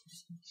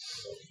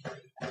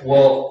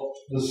 Well,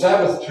 the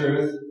Sabbath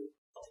truth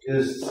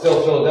is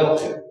still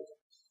Philadelphia.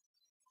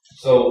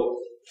 So,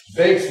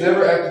 Bates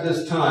never after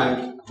this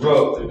time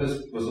wrote that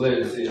this was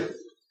Laodicea.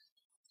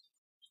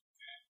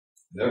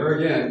 Never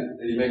again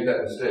did he make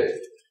that mistake.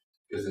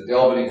 Because at the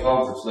Albany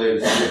Conference,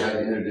 Laodicea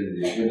hadn't entered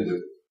into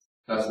the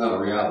that's not a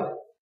reality.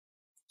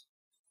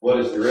 What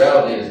is the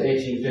reality is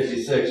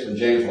 1856 when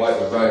James White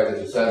would write that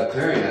the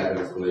Sabbatarian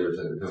Adventist believers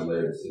had become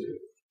Laodicea.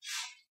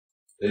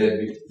 They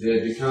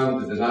had become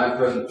to deny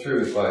present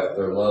truth by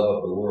their love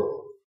of the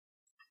world.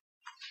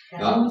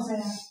 Now, who's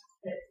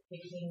that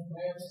became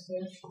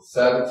Laodicea?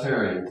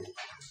 Sabbatarian,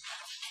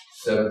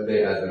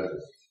 Seventh-day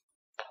Adventist.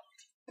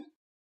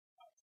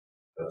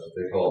 That's what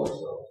they call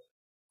themselves.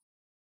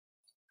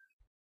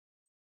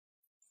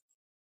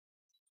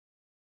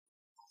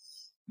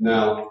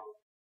 Now,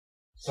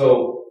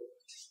 so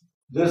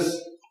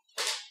this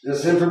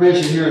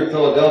information here in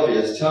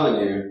Philadelphia is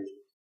telling you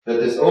that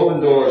this open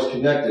door is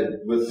connected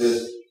with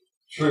this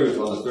truth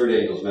on the third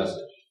angel's message.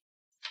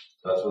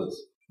 That's what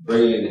it's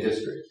bringing into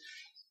history.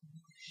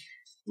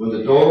 When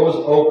the door was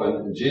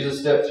opened, and Jesus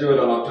stepped through it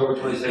on October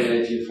 22,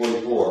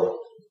 1844,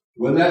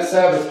 when that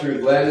Sabbath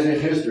truth landed in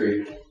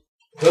history,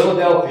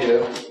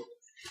 Philadelphia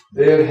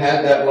then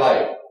had that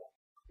light.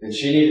 And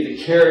she needed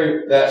to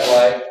carry that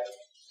light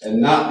and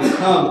not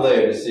become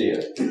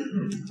Laodicea.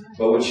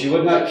 But when she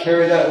would not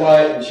carry that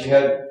light and she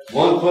had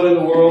one foot in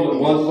the world and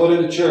one foot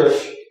in the church,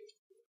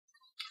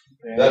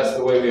 that's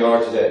the way we are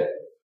today.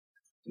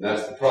 And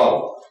that's the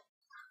problem.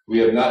 We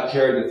have not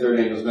carried the third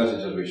angel's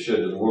message as we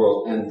should to the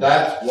world. And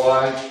that's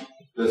why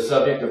the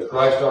subject of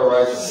Christ our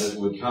righteousness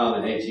would come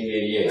in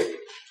 1888.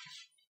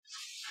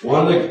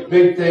 One of the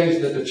big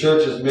things that the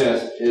church has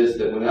missed is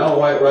that when Ellen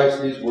White writes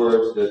these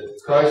words, that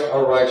Christ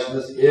our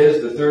righteousness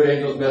is the third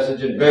angel's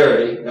message in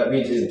verity, that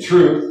means in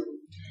truth,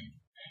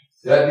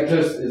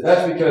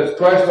 that's because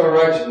Christ our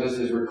righteousness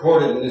is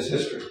recorded in this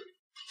history.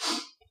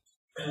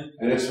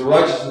 And it's the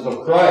righteousness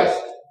of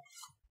Christ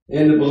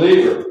in the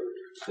believer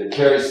that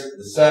carries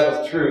the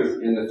Sabbath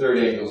truth in the third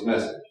angel's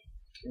message.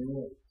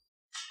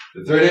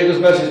 The third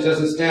angel's message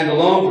doesn't stand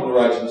alone from the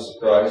righteousness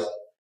of Christ.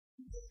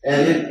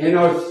 And in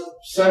our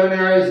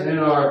seminaries and in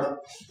our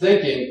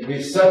thinking,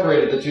 we've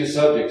separated the two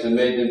subjects and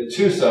made them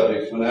two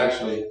subjects when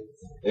actually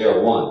they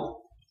are one.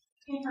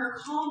 In her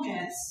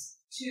comments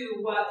to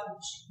what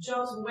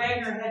Joseph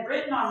Wagner had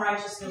written on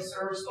righteousness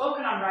or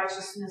spoken on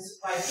righteousness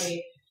by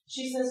faith,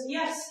 she says,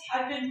 yes,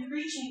 I've been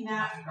preaching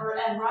that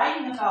and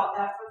writing about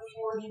that for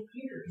 40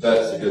 years.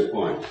 That's a good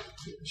point.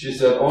 She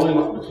said, only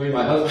between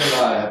my husband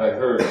and I have I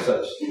heard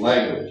such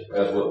language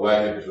as what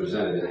Wagner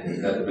presented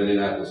at the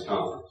Minneapolis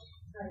conference.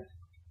 Right.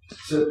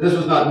 So this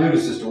was not new to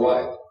Sister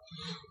White,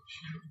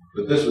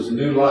 but this was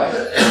new life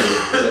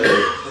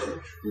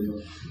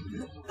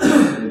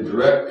in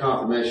direct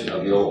confirmation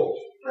of the old.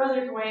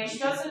 Brother Duane,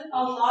 doesn't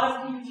a lot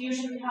of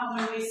confusion come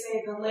when we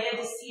say the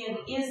Laodicean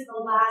is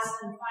the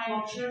last and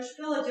final church?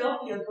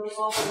 Philadelphia goes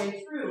all the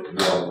way through.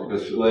 No,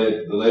 because the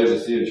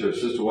Laodicean church,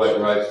 Sister White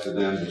writes to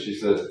them, and she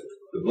says,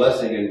 the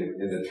blessing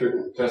in the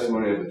true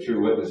testimony of the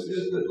true witness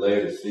is that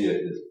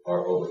Laodicea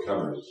are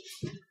overcomers.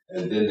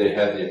 And then they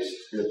had the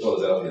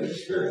Philadelphian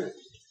experience.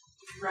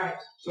 Right.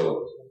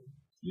 So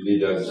you need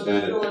to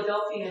understand so the it.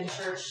 Philadelphian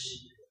church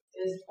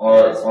is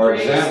Our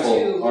example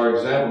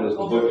is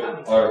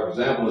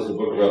the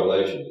book of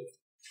Revelation.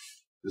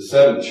 The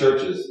seven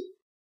churches.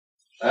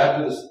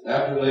 After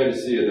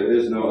Laodicea, there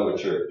is no other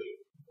church.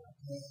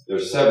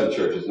 There's 7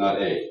 churches,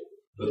 not 8.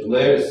 But the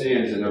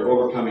Laodiceans in their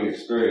overcoming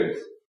experience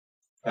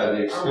had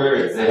the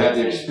experience. They had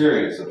the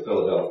experience of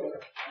Philadelphia.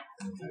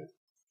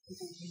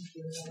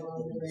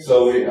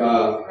 So we,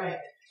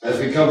 as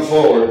we come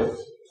forward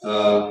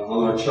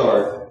on our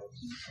chart,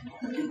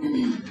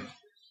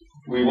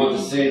 we want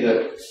to see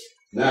that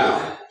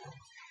now.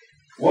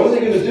 What are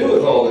they going to do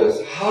with all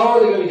this? How are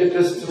they going to get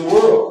this to the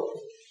world?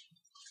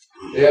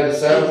 They have the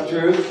Sabbath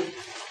truth.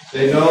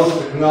 They know that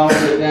the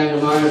chronology of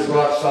Daniel 9 is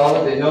rock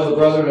solid. They know the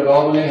brethren at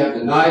Albany have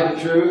denied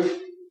the truth.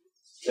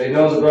 They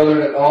know the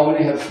brethren at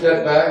Albany have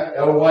stepped back.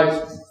 Ellen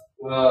White's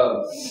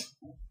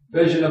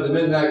vision of the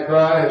midnight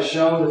cry has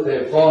shown that they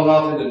have fallen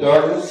off into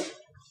darkness.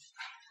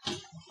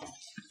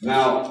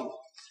 Now,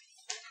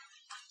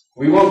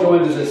 we won't go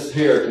into this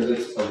here because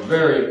it's a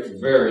very,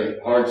 very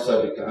hard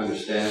subject to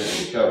understand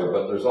and to cover,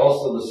 but there's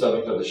also the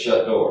subject of the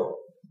shut door.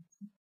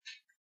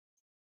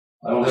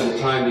 I don't have the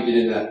time to get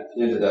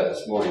into that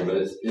this morning, but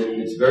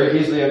it's very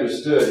easily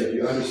understood if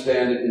you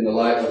understand it in the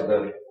light of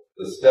the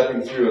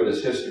stepping through of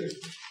this history.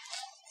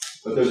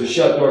 But there's a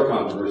shut door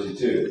controversy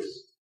too.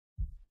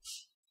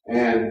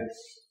 And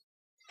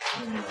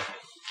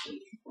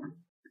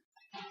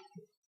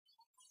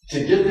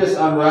to get this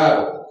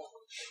unraveled,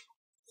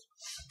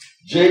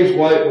 James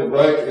White would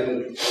write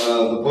in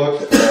the book,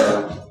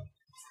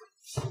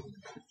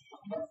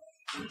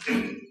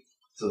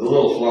 to the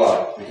little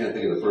flock, I can't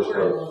think of the first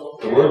part,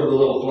 the word of the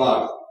little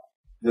flock,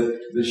 that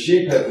the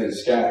sheep have been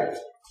scattered.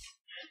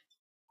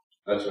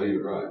 That's what he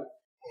would write.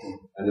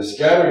 And the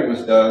scattering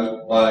was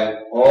done by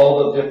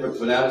all the different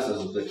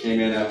fanaticisms that came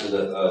in after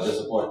the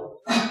disappointment.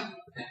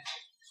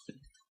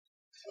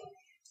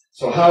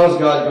 So how is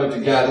God going to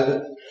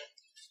gather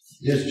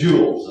his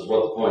jewels, is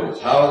what the point is.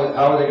 How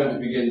are they going to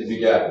begin to be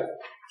gathered?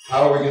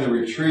 How are we going to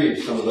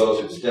retrieve some of those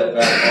who step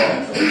back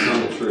off of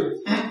eternal truth?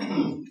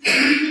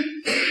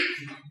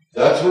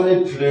 That's when they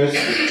produced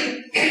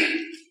the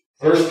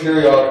first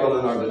periodical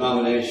in our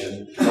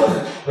denomination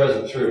called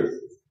Present Truth.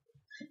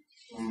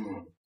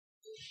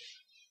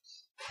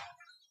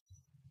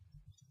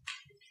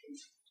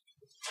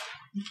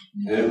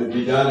 And it would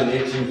be done in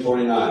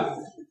 1849.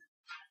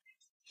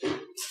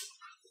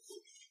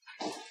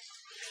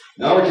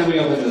 Now we're coming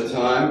up into the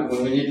time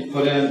when we need to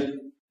put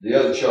in the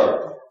other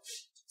chart.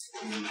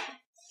 I'm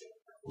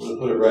going to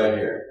put it right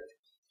here.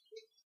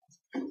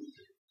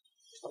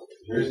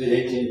 Here's the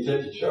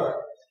 1850 chart.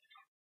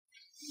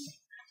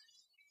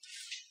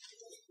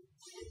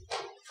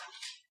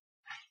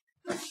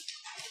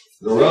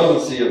 The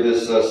relevancy of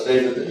this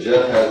statement that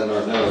Jeff has in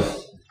our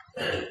notes,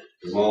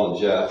 Jamal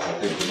and Jeff, I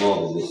think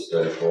Jamal did this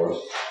study for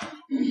us.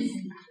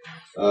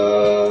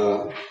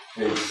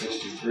 Page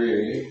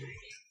 63.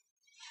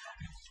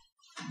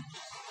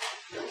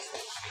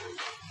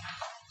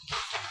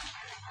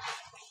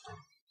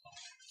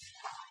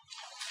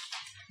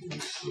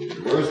 Let's see.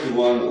 Where's the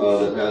one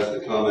that has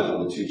the comment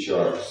on the 2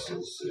 charts?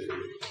 Let's see.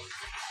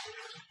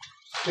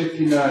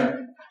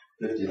 59.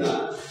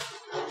 59.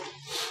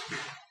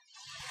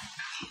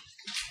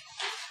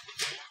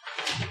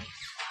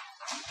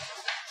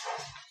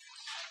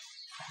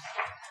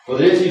 For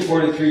the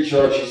 1843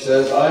 chart, she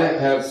says, I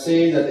have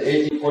seen that the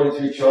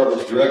 1843 chart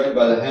was directed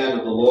by the hand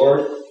of the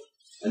Lord,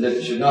 and that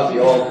it should not be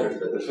altered.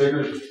 That the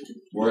figures,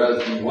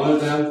 whereas in one of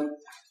them,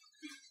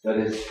 that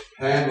his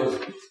hand was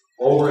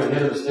over and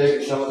hid a mistake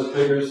in some of the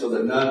figures so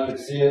that none could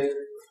see it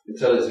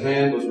until his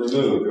hand was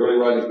removed. Early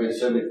writing, page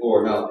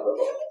 74. Now,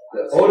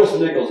 the Otis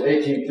Nichols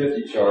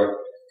 1850 chart,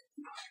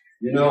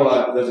 you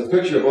know, there's a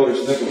picture of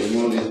Otis Nichols in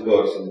one of these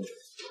books, and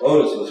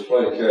Otis was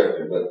quite a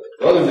character, but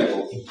Brother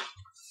Nichols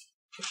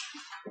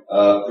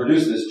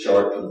produced this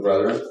chart for the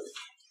brethren.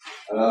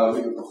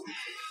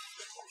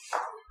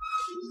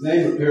 His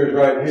name appears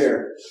right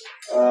here.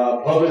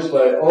 Published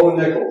by O.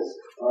 Nichols.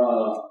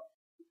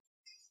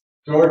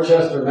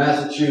 Dorchester,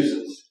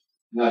 Massachusetts.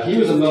 Now, he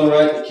was a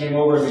Millerite that came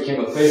over and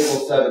became a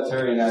faithful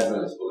Sabbatarian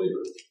Adventist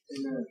believer.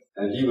 Amen.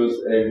 And he was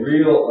a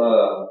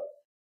real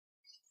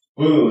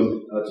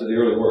boon to the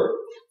early work.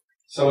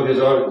 Some of his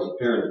articles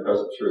appear in the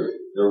Present Truth.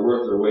 They're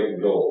worth their weight in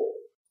gold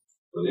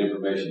for the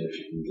information that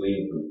you can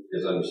glean from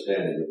his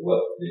understanding of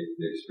what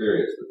the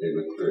experience that they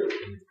went through.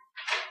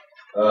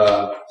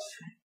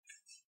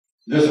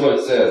 This is what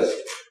it says.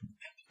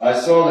 I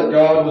saw that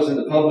God was in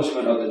the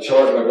publishment of the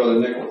chart by Brother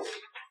Nicholas.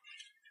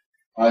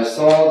 I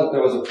saw that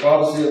there was a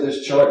prophecy of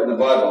this chart in the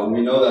Bible, and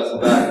we know that's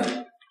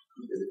Habakkuk.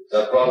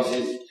 That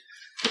prophecy is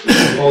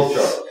the whole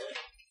chart.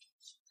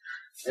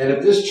 And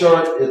if this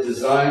chart is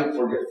designed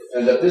for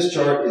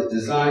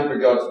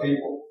God's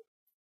people,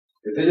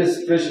 if it is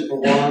sufficient for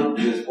one,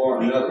 it is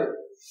for another.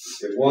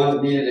 If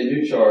one needed a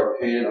new chart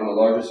painted on a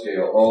larger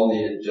scale, all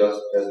needed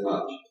just as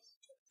much.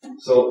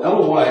 So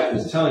Ellen White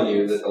is telling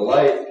you that the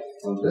light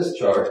on this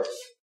chart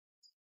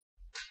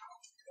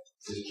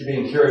is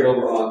being carried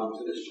over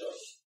onto this chart.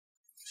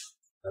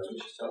 That's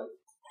what she's telling you.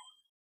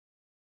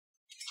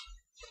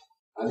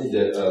 I need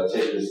to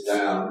take this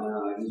down.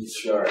 I need a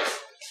chart.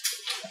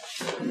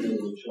 I need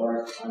a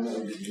chart. I know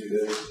we can do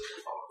this.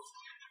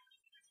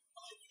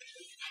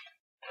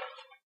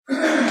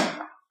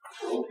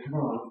 Oh, come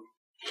on.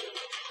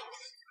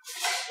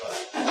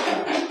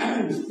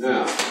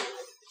 Now.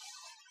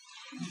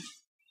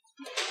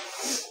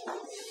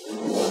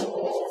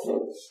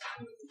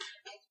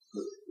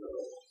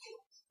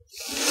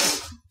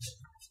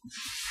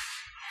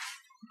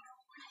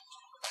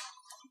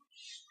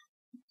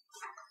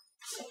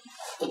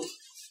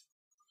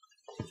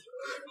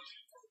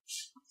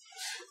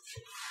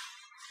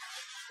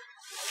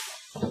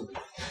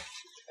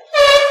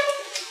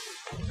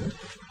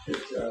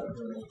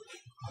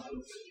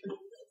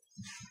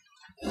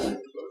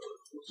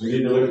 We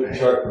need to look at the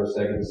chart for a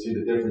second to see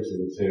the difference in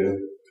the two.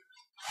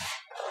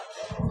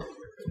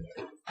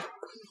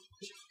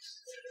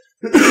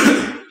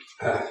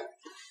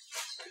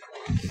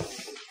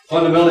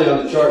 Fundamentally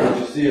on the chart, what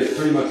you see is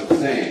pretty much the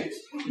same.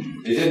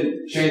 They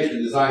didn't change the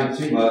design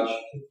too much.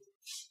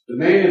 The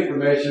main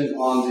information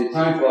on the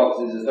time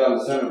prophecies is down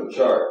the center of the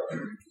chart.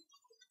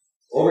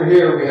 Over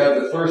here we have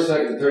the first,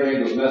 second, third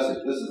angel's message.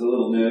 This is a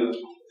little new.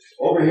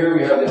 Over here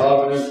we have the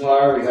Ottoman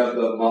Empire, we have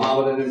the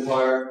Mohammedan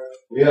Empire,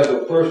 we have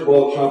the first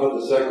woe trumpet,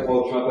 the second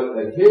woe trumpet,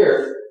 and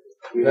here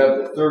we have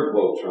the third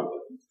woe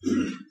trumpet.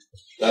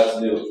 That's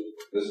new.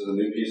 This is a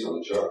new piece on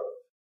the chart.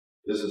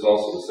 This is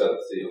also the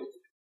seventh seal.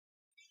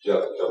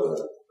 Jeff, cover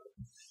that.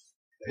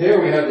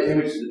 Here we have the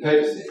image of the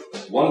papacy.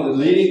 One of the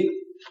leading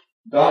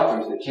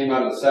doctrines that came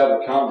out of the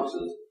Sabbath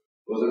conferences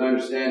was an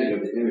understanding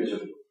of the image of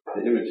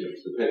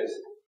the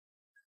papacy.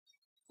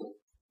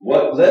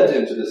 What led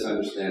them to this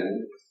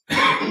understanding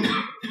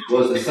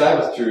was the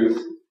Sabbath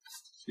truth,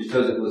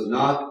 because it was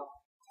not.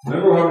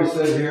 Remember how we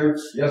said here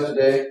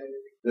yesterday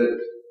that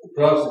the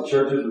Protestant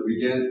churches would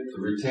begin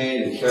to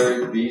retain and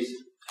carry the beast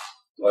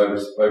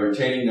by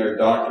retaining their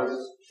doctrines.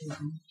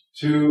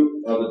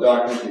 Two of the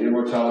doctrines, the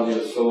immortality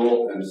of the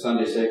soul and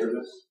Sunday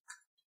sacredness.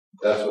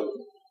 That's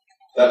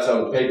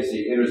how the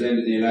papacy enters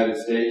into the United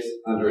States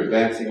under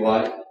advancing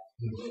light.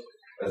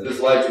 As this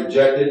light's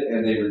rejected,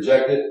 and they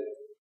reject it,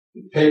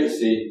 the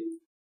papacy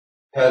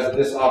has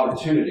this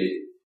opportunity.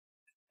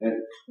 And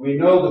we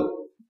know that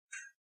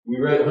we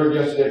heard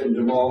yesterday from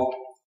Jamal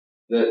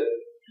that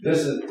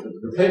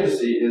the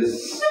papacy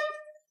is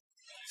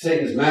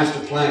Satan's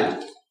master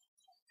plan.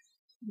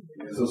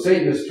 So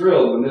Satan is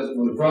thrilled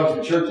when the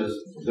Protestant churches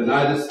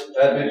deny this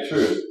Advent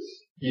truth.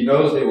 He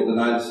knows they will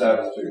deny the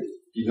Sabbath truth.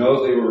 He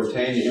knows they will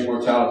retain the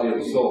immortality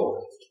of the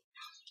soul.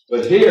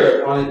 But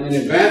here, in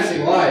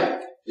advancing light,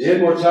 the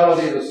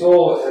immortality of the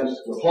soul and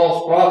the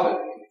false prophet,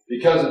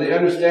 because of the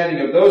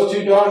understanding of those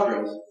two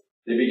doctrines,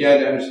 they began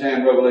to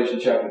understand Revelation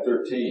chapter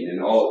 13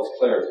 in all its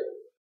clarity.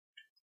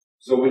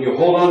 So when you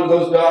hold on to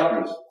those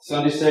doctrines,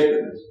 Sunday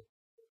sacredness,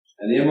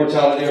 and the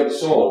immortality of the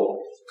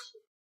soul,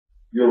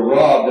 you're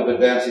robbed of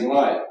advancing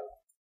light.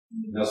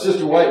 Now,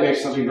 Sister White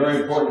makes something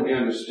very important to be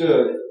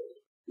understood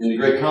in the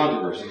great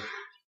controversy.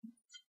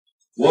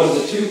 What are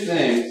the two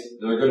things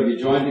that are going to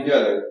be joined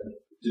together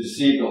to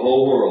deceive the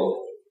whole world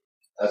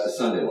at the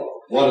Sunday law?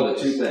 What are the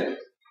two things?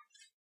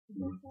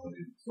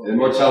 The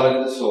immortality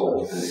of the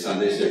soul and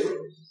Sunday sacredness.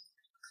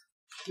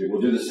 It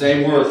will do the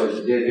same work as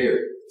it did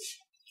here.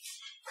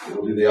 It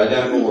will do the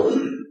identical work.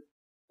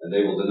 And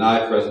they will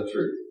deny present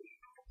truth.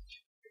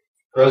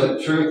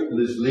 Present truth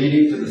is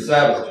leading to the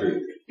Sabbath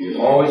truth. It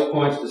always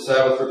points to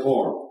Sabbath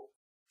reform.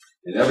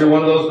 In every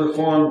one of those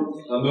reform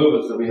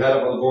movements that we had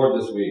up on the board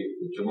this week,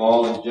 that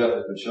Jamal and Jeff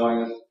have been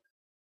showing us,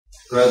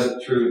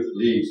 present truth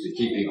leads to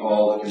keeping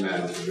all the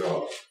commandments of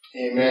God.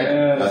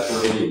 Amen. That's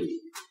where it leads.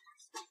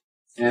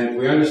 And if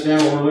we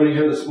understand what we're learning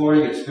here this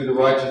morning, it's through the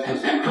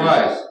righteousness of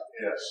Christ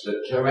that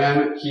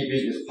commandment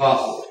keeping is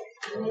possible.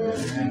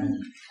 Amen.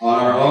 On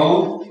our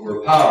own,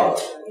 we're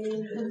powerless.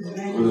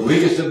 We're the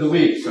weakest of the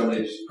weak,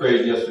 somebody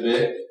prayed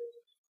yesterday.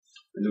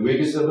 And the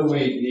weakest of the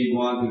weak need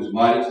one who's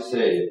mighty to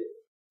save.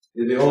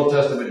 In the Old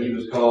Testament, he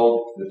was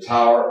called the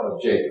Tower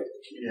of Jacob.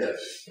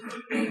 Yes.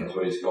 That's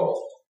what he's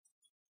called.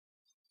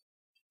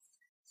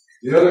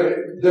 The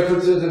other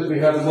differences is we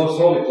have the most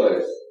holy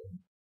place.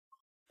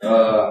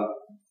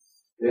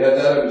 They had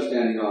that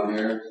understanding on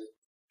here.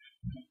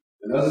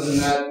 And other than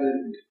that,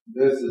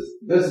 this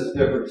is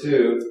different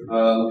too.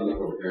 Let me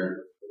look over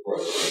here. Of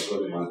course, I'll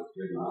put it on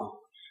big mouth.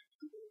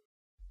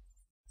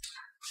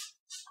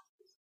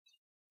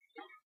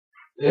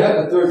 They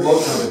have the third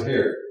book trumpet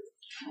here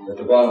at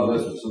the bottom of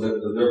this one, so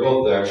they're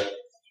both there.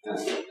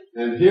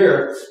 And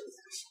here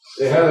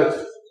they have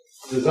it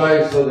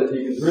designed so that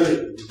you can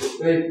really.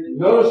 They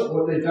notice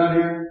what they've done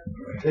here.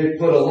 They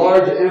put a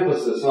large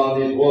emphasis on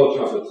these blow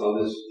trumpets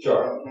on this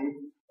chart.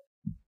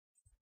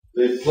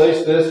 They've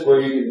placed this where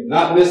you can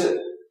not miss it.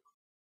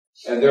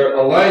 And they're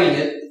aligning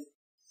it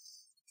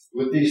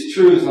with these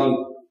truths on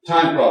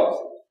time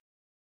prophecy.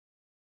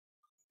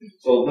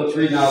 So let's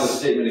read now the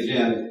statement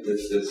again that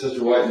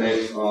Sister White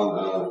makes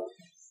on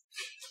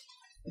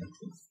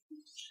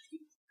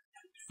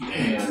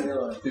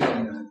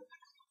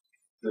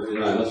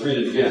 59. Let's read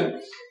it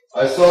again.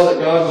 I saw that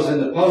God was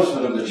in the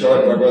punishment of the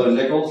chart by Brother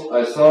Nichols.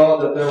 I saw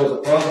that there was a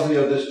prophecy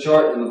of this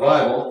chart in the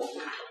Bible.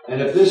 And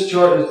if this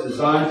chart is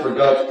designed for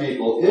God's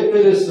people, if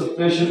it is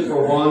sufficient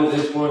for one, it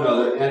is for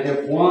another. And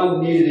if one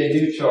needed a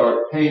new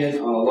chart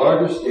painted on a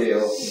larger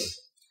scale,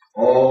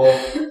 all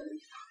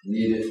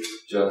needed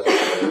just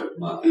as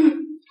much.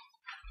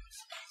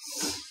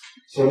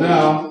 So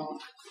now,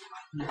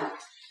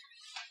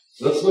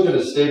 let's look at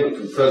a statement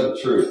from Present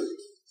Truth,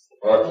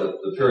 or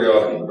the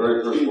periodical, the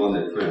very first one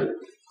they printed.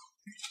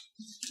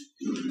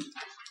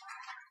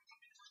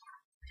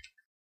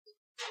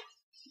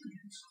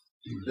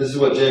 This is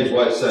what James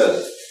White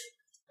says.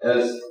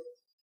 As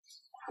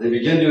they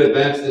begin to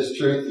advance this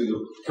truth through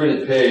the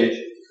printed page,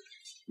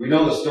 we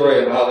know the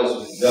story of how this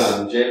was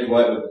done. James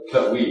White would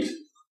cut wheat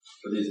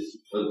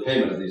for the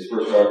payment of these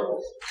first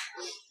articles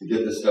to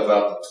get this stuff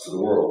out to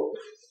the world.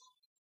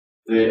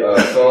 They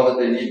saw that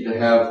they needed to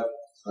have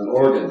an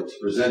organ to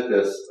present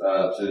this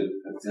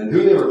and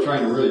who they were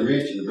trying to really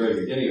reach in the very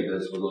beginning of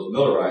this were those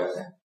Millerites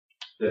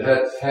that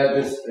had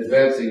this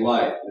advancing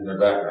light in their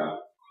background.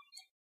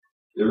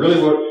 They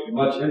really weren't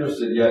much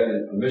interested yet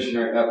in a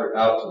missionary effort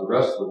out to the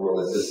rest of the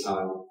world at this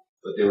time,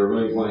 but they were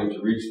really wanting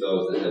to reach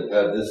those that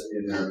had this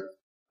in their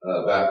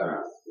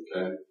background.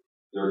 Okay,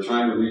 they were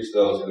trying to reach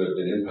those who had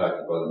been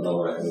impacted by the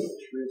Millerite movement.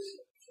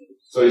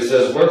 So he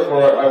says,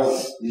 "Wherefore I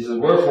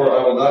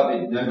will not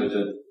be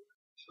negligent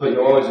to put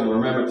you always in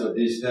remembrance of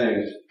these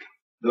things,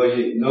 though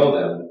ye know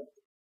them,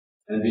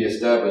 and be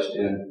established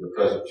in the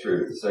present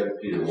truth." 2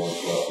 Peter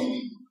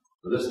 1:12.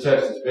 So this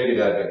text is big in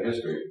Advent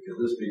history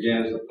because this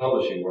begins the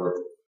publishing work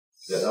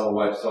that Ellen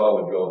White saw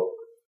would go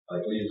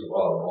like leaves of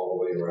autumn all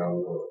the way around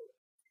the world.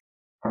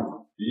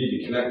 You need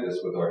to connect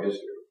this with our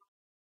history.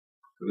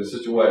 When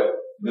Sister White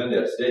made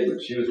that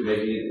statement, she was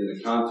making it in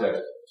the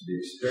context of the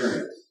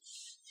experience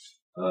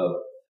of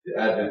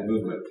the Advent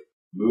movement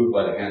moved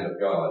by the hand of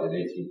God in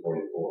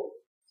 1844.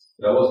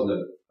 That wasn't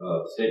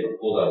a statement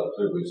pulled out of the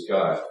clear blue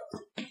sky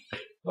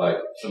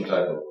by some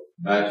type of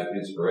magic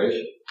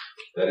inspiration.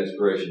 That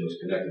inspiration was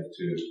connected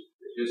to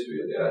the history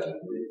of the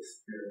Advent movement.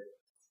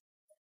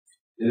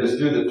 It is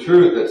through the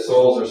truth that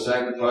souls are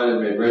sanctified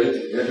and made ready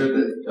to enter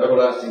the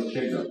everlasting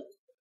kingdom.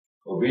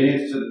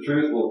 Obedience to the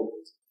truth will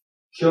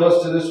kill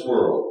us to this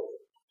world,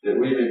 that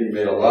we may be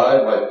made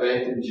alive by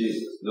faith in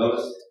Jesus.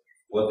 Notice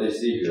what they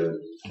see here,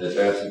 the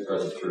advancing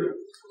present truth.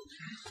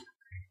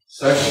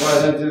 Sanctify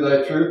them through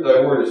thy truth, thy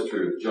word is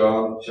truth.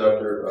 John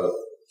chapter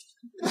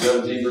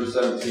 17, verse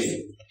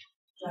 17.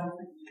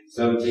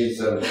 17.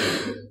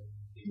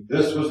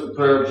 This was the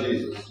prayer of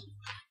Jesus.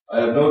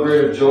 I have no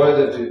greater joy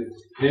than to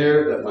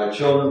hear that my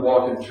children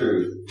walk in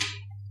truth.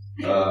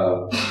 3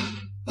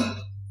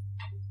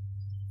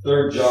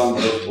 John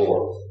verse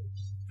 4.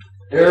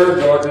 Error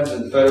darkens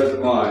and fetters the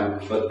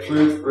mind, but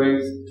truth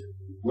brings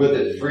with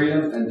it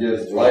freedom and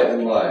gives light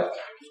and life.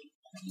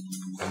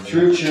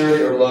 True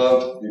charity or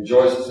love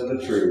rejoices in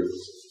the truth.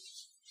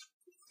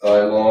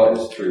 Thy law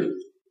is truth.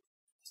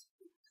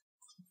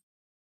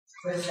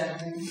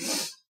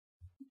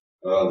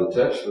 The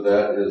text for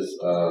that is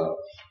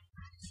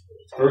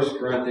 1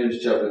 Corinthians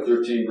chapter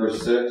 13,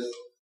 verse 6.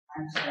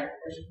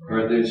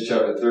 Corinthians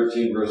chapter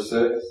 13, verse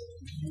 6.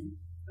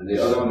 And the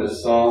other one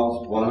is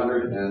Psalms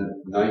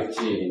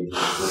 119,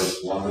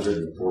 verse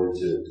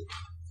 142.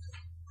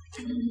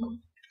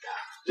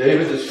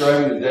 David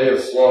describing the day of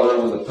slaughter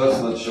when the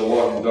pestilence shall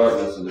walk in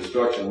darkness and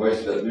destruction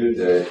wasted at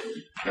noonday,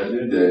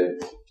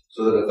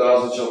 so that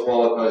 1,000 shall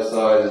fall at thy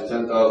side and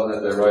 10,000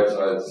 at thy right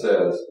side,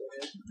 says,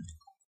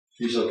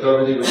 He shall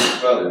cover thee with his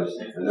feathers,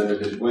 and under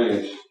his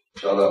wings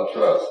shalt thou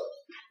trust.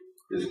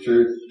 His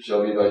truth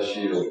shall be thy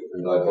shield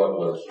and thy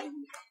buckler.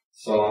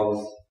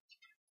 Psalms,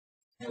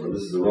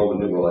 this is a Roman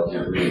numeral, I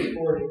can't read.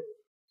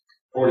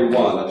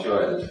 41, that's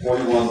right. It's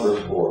 41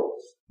 verse 4.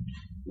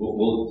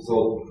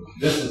 So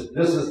this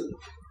is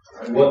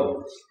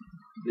what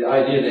the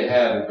idea they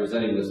have in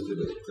presenting this to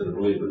the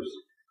believers.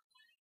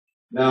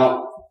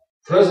 Now,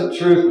 present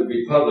truth would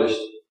be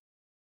published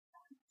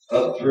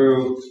up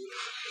through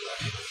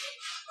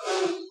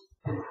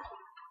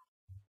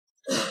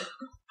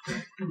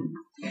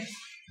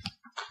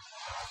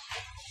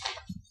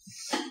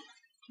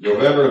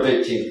November of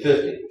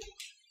 1850.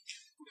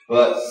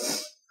 But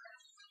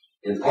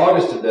in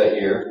August of that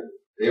year,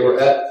 they were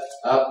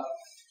out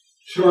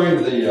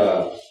touring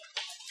the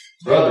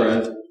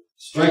brethren,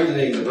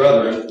 strengthening the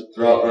brethren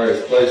throughout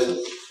various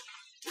places.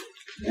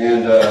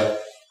 And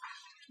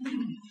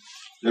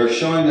they're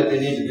showing that they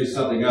need to do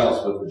something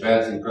else with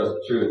advancing present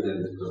truth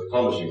in the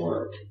publishing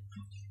work.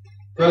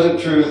 Present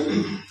Truth,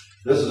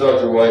 this is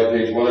Arthur White,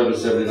 page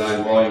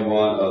 179, volume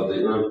 1 of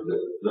the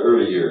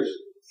early years.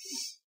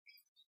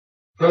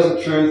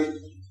 Present Truth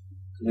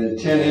in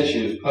 10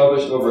 issues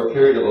published over a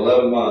period of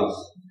 11 months.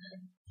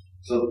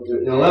 So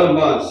in 11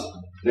 months,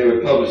 they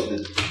would publish the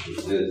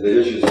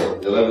issues,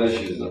 11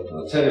 issues,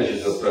 10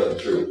 issues of Present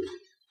Truth.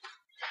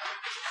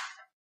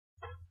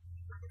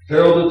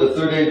 Heralded the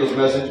third angel's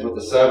message with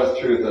the Sabbath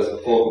truth as the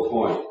focal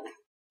point.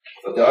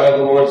 But the eye of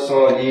the Lord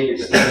saw a need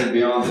extending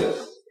beyond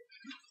this.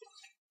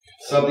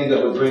 Something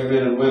that would bring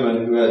men and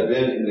women who had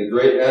been in the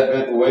great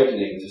Advent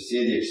awakening to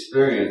see the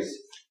experience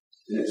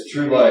in its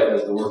true light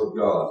as the work of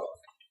God.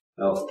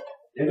 Now,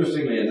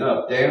 interestingly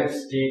enough, Dan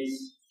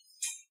Steedt's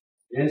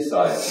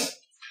insight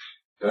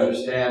to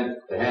understand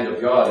the hand of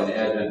God in the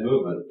Advent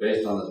movement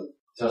based on the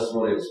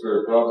testimony of the Spirit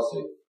of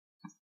prophecy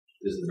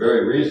is the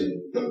very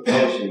reason that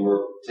publishing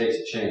work takes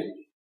a change.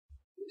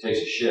 It takes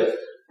a shift.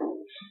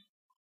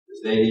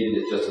 Because they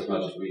needed it just as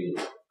much as we need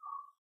it.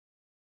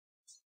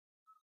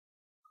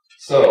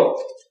 So,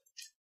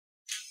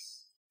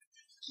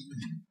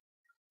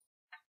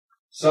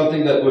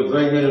 something that would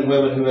bring men and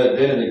women who had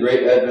been in the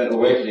great Advent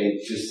awakening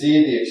to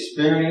see the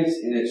experience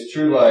in its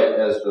true light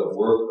as the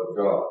work of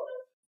God.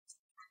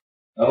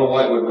 Ellen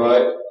White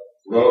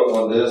wrote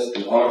on this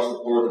in August the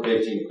 4th of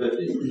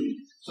 1850.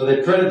 So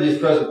they printed these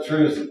present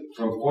truths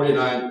from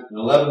 49, in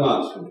 11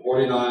 months, from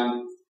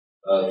 49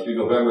 through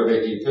November of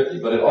 1850.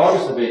 But in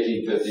August of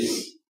 1850,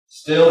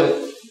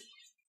 still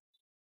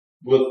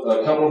with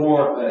a couple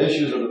more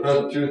issues of the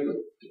present truth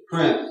to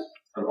print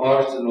from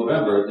August to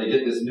November, they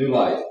get this new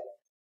light.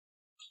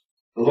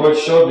 The Lord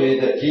showed me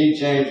that he,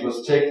 James,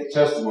 must take the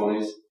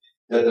testimonies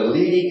that the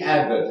leading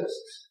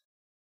Adventists,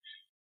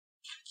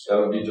 that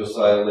would be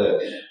Josiah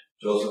Litt,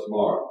 Joseph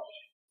Marsh,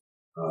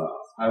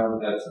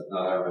 Hiram Edson,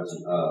 not Hiram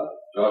Edson,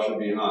 Joshua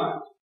B.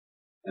 Hines,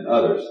 and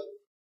others,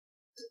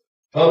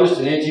 published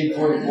in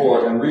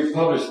 1844 and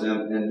republished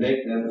them and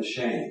make them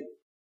ashamed.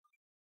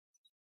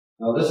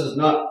 Now this is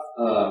not,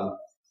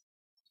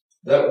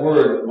 that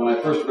word, when I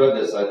first read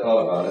this, I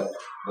thought about it,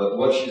 but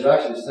what she's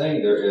actually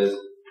saying there is,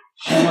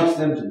 she wants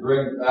them to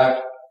bring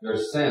back their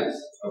sense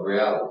of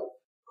reality.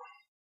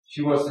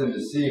 She wants them to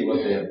see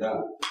what they have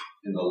done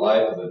in the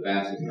light of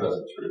advancing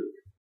present truth.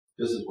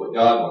 This is what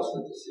God wants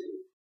them to see.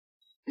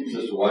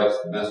 Sister White's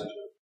the messenger,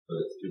 but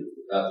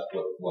that's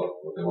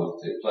what they want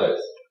to take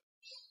place.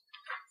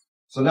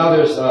 So now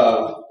there's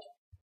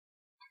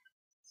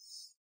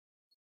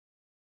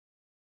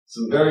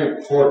some very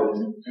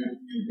important,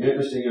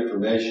 interesting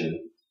information.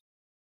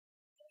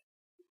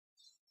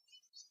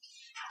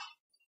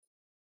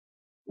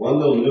 One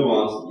little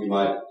nuance that you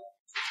might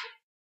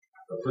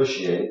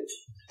appreciate.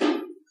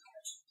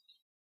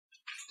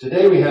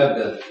 Today we have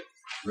the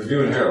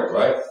Review and Herald,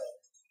 right?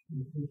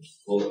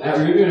 Well,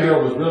 the Review and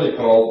Herald was really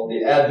called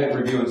the Advent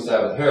Review and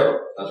Sabbath Herald.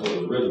 That's what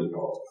it was originally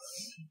called.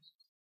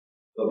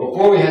 But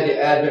before we had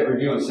the Advent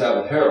Review and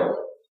Sabbath Herald,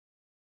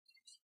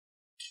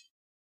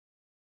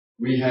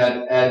 we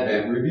had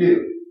Advent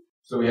Review.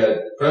 So we had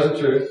Present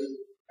Truth,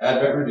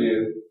 Advent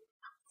Review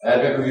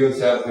and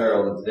Sabbath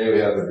Herald, and today we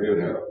have the Review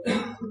and Herald.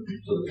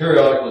 So the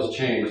periodical has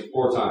changed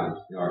 4 times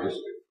in our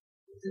history.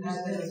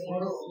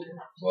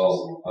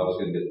 Well, I was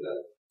going to get to that.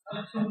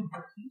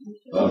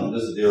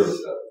 This is the early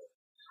stuff.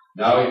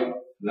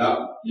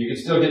 Now you can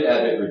still get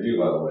Advent Review,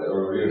 by the way,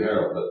 or Review and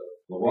Herald, but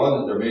the one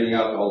that they're mailing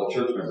out to all the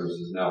church members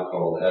is now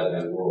called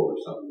Advent World or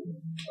something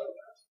like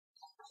that.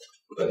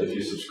 But if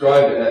you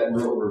subscribe to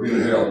Review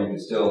and Herald, you can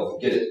still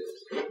get it.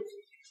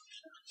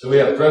 So we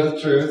have Present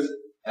Truth,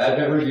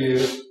 Advent Review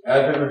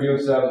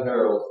and Sabbath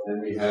Herald,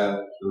 and we have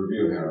the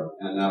Review and Herald,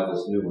 and now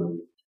this new one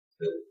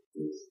that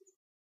is.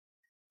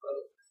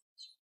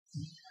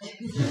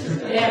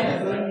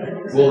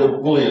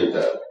 We'll leave it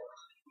at that.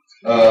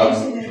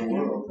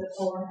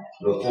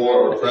 The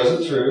 4 are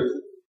Present Truth,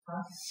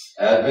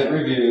 Advent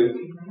Review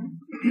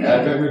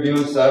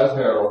and Sabbath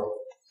Herald,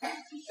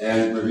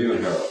 and Review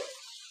and Herald.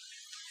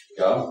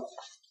 Got it?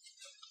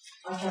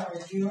 I got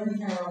Review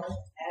and Herald,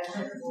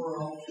 Advent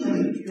World,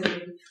 Present Truth,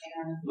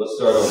 and... Let's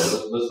start over.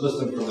 Let's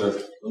listen from their... Let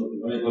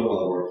me put them on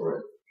the word for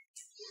you.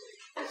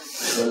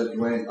 Brother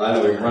Duane. I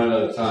know, we're running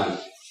out of time.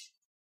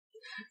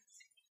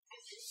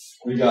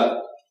 We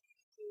got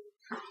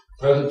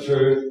Present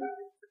Truth,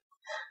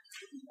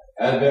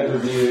 Advent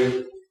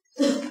Review,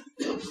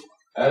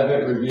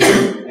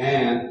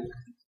 and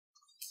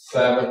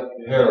Sabbath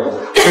Herald.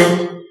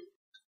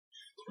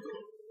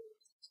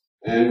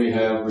 And we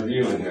have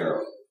Review and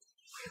Herald.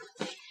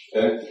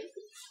 Okay?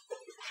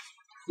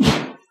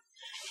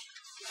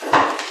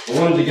 I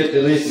wanted to get to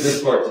at least to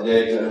this part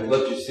today to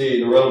let you see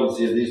the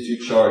relevancy of these two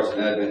charts in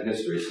Advent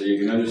history so you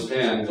can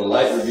understand the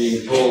light we're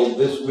being told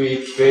this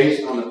week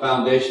based on the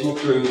foundational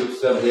truth of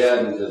Seventh-day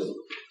Adventism.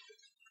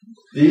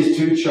 These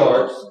two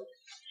charts,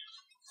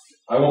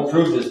 I won't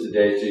prove this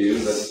today to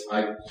you, but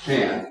I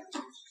can.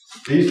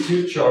 These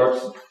two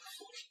charts,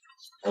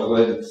 I'll go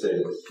ahead and say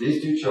this.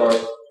 These two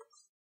charts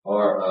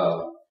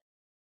are,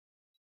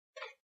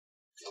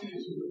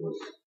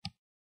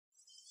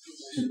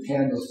 Two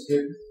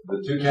candlesticks.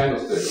 the two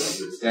candlesticks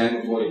that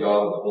stand before the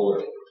God of the whole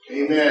earth.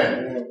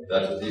 Amen.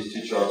 That's what these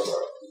two charts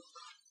are.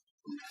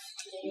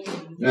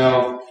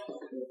 Now,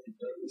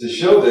 to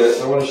show this,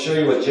 I want to show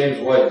you what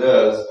James White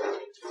does.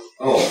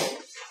 Oh.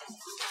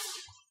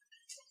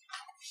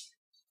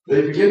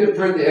 They begin to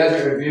print the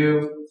Advent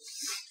Review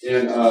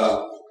in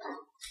August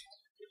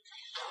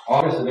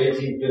of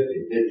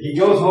 1850. He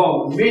goes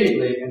home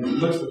immediately and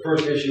puts the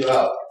first issue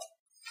out.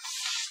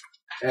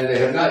 And they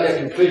have not yet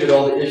completed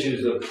all the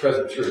issues of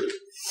present truth.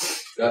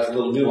 That's a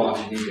little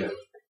nuance you need to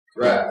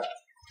grasp.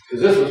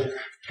 Because this was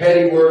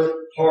heady work,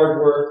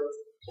 hard work,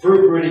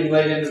 proofreading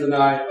late into the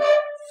night.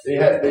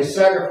 They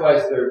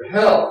sacrificed their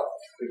health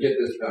to get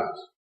this done.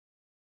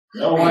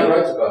 Ellen White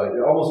writes about it.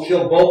 It almost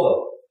killed both of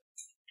them.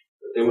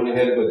 But they went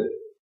ahead with it.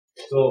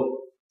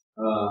 So,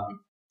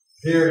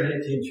 here in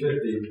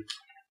 1850,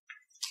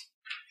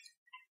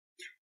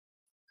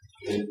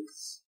 in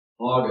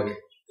August,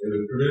 they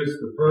would produce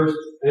the first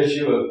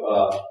issue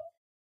of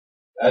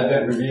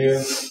Advent Review,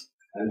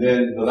 and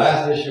then the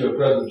last issue of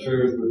Present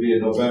Truth would be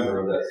in November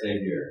of that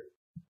same year.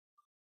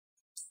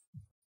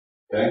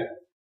 Okay?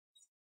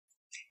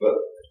 But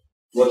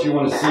what you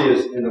want to see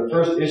is in the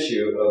first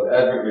issue of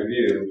Advent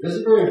Review, this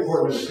is very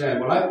important to understand.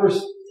 When I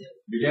first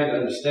began to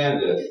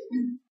understand this,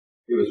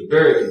 it was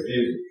very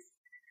confusing.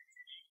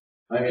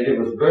 I mean, it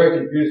was very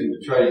confusing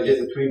to try to get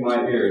between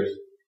my ears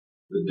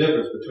the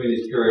difference between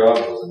these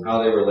periodicals and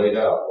how they were laid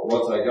out. But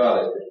once I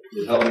got it,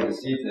 it helped me to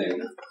see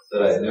things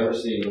that I had never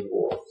seen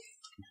before.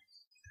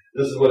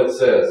 This is what it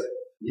says.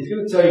 He's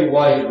going to tell you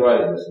why he's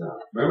writing this now.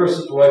 Remember,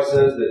 Sister White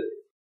says that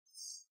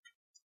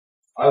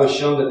I was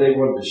shown that they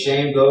wanted to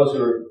shame those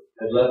who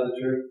had left the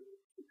truth.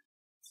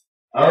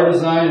 Our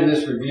design in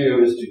this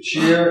review is to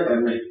cheer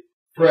and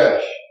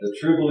refresh the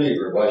true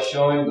believer by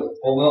showing the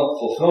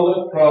fulfillment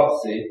of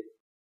prophecy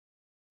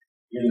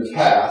in the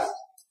past,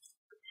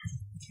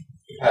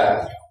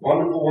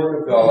 wonderful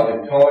work of God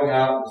in calling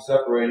out and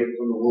separating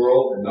from the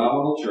world and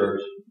nominal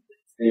church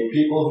a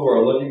people who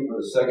are looking for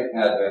the second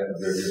advent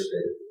of their dear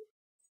Savior.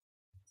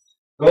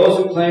 Those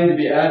who claim to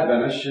be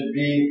Adventists should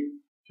be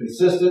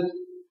consistent,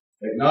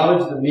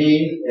 acknowledge the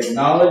means,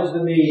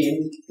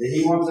 that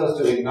he wants us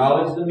to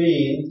acknowledge the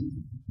means,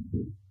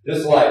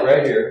 this light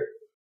right here,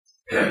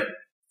 that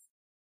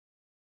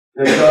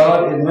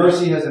God in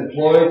mercy has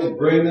employed to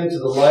bring them to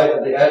the light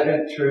of the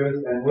Advent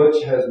truth and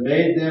which has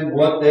made them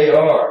what they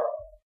are.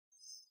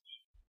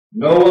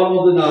 No one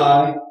will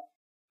deny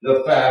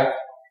the fact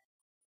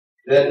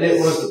that it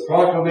was the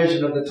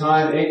proclamation of the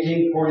time,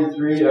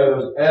 1843,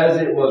 as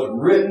it was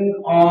written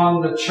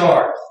on the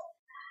chart.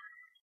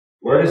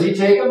 Where does he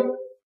take them?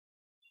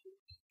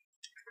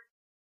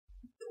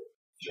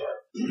 Chart.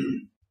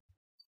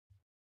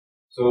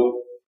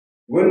 So,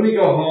 when we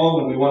go home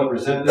and we want to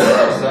present this at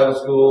our Sabbath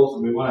schools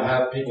and we want to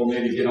have people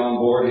maybe get on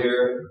board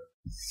here,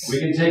 we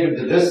can take them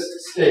to this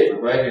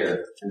statement right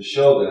here and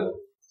show them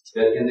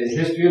that in the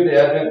history of the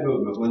Advent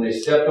movement, when they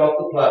stepped off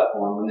the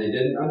platform, when they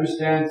didn't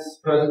understand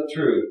present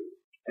truth,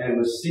 and it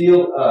was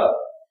sealed up,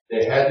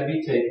 they had to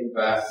be taken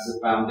back to the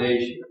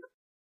foundation.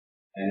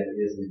 And it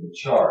is in the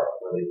chart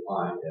where they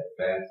find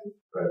advancing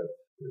present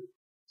truth.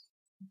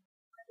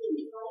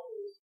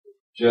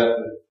 Jeff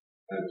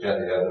and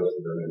Kathy have those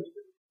in their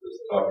ministry. Just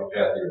talk to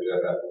Kathy or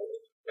Jeff afterwards.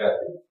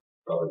 Kathy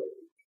probably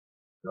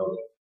knows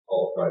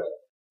all Christ.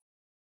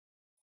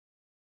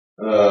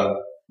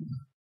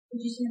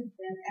 Did you say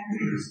that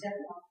after you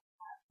stepped off?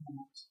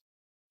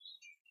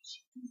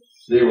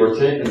 They were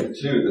taken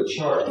to the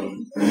chart.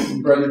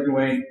 Brother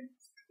Duane,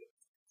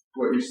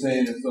 what you're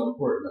saying is so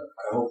important. I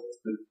hope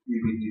the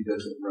DVD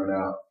doesn't run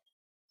out.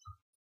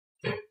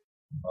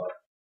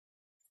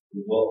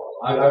 Well,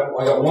 I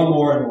got one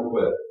more and we'll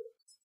quit.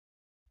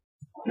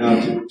 Now,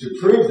 to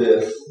prove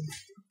this,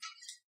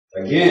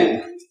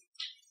 again,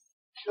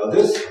 now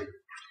this,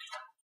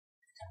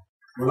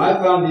 when I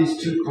found these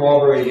two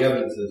corroborating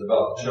evidences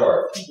about the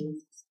chart,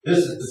 this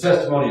is the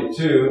testimony of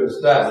two to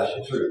establish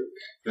the truth.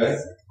 Okay?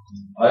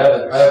 I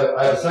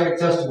have a second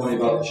testimony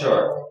about the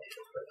chart.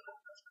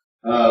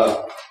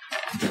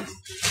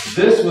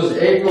 This was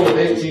April of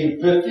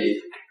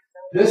 1850.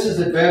 This is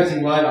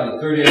advancing light on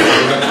the third angel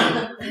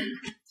message.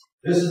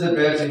 This is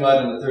advancing light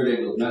on the third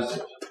angel's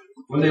message.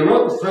 When they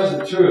wrote the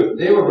present truth,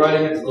 they were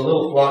writing it to the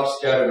little flock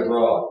scattered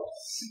abroad.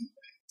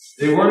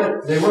 They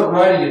weren't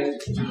writing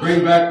it to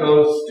bring back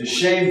those, to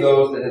shame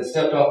those that had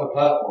stepped off the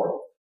platform.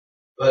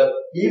 But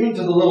even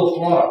to the little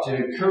flock, to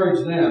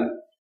encourage them,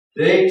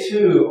 they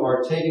too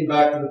are taken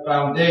back to the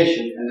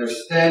foundation, and they're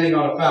standing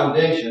on a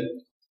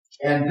foundation.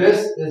 And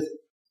this is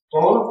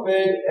bona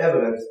fide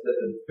evidence that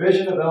the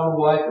vision of Ellen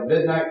White, the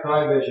Midnight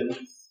Cry vision,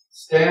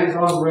 stands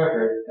on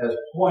record as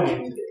pointing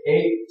to the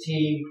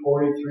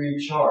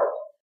 1843 chart.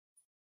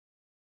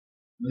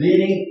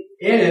 Leading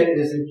in it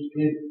is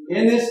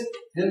in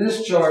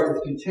this chart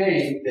is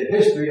contained the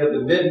history of the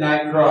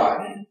Midnight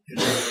Cry.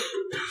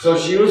 So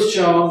she was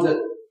shown that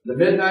the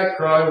Midnight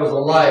Cry was a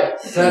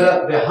light set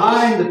up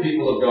behind the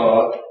people of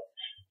God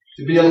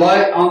to be a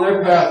light on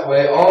their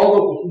pathway,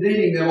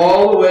 leading them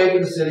all the way to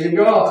the city of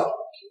God.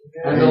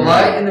 And the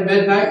light in the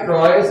Midnight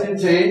Cry is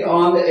contained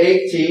on the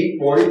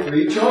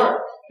 1843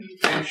 chart.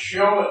 And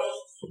show us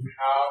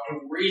how to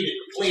read it,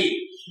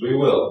 please. We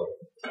will.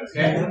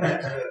 Okay?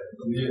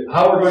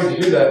 How we're going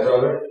to do that,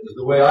 brother, is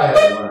the way I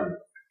had to learn.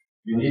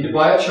 You need to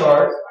buy a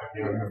chart.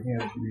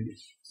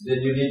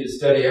 Then you need to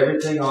study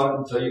everything on it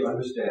until you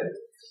understand it.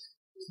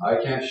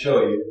 I can't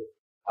show you.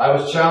 I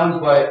was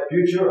challenged by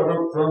Future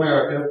for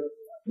America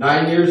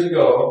 9 years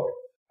ago,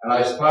 and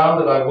I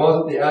found that I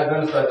wasn't the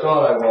Adventist I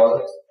thought I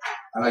was.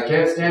 And I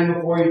can't stand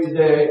before you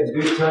today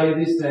and tell you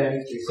these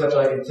things, except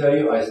I can tell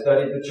you I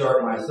studied the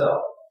chart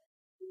myself.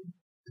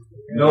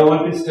 No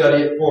one can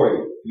study it for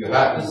you. You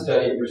have to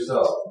study it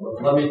yourself.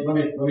 Let me get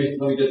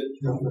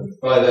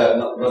by that.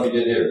 Let me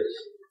get here.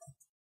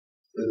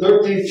 The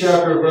 13th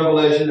chapter of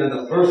Revelation and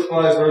the first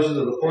 5 verses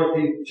of the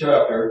 14th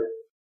chapter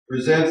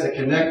presents a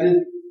connected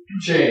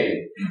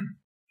chain.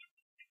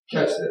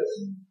 Catch this.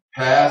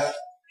 Past,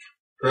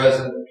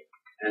 present,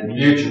 and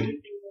future.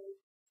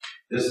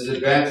 This is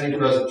advancing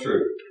present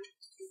truth.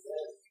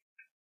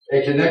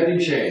 A connecting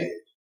chain.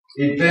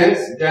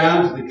 Events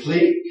down to the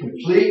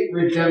complete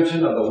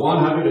redemption of the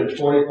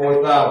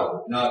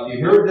 144,000. Now, if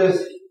you heard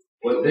this,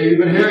 what you've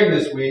been hearing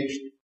this week,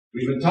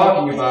 we've been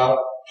talking about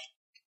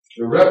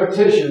the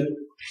repetition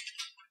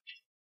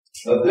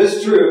of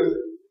this truth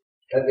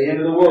at the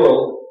end of the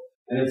world,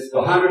 and it's the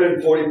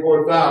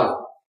 144,000.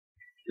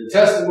 The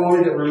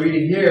testimony that we're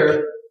reading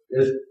here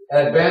is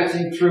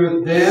advancing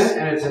truth then,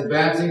 and it's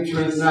advancing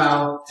truth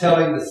now,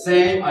 telling the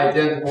same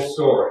identical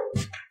story.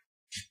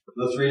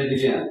 Let's read it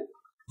again.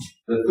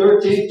 The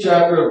 13th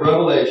chapter of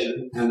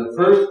Revelation and the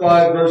first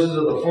 5 verses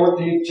of the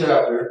 14th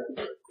chapter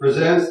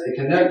presents a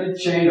connected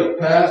chain of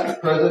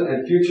past, present,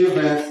 and future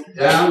events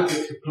down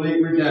to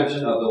complete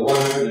redemption of the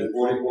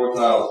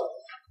 144,000.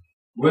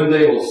 When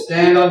they will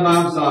stand on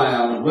Mount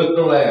Zion with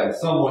the Lamb,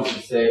 someone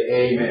should say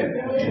amen.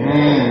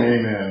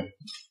 Amen.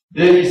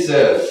 Then he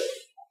says,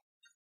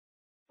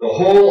 the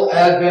whole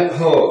Advent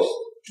host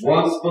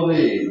once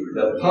believed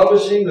that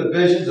publishing the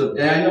visions of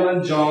Daniel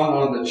and John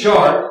on the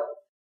chart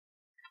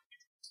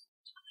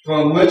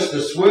from which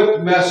the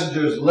swift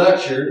messengers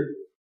lectured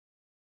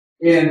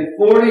in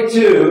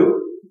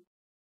 42,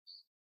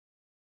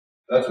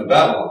 that's when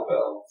Babylon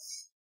fell.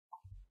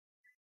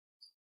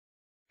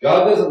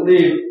 God doesn't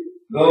leave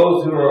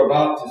those who are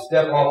about to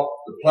step off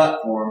the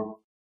platform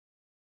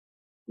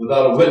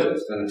without a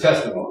witness and a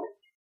testimony.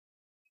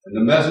 And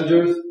the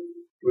messengers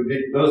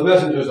those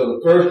messengers are the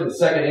first and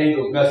second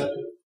angel's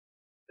messages.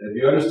 And if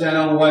you understand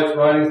Ellen White's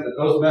writings, that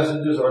those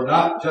messages are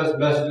not just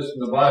messages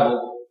from the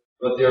Bible,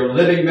 but they are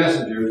living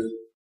messengers.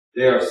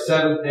 They are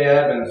Seventh-day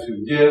Adventists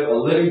who give a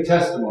living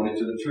testimony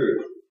to the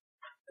truth.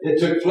 It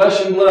took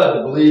flesh and blood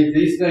to believe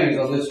these things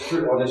on this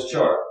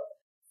chart.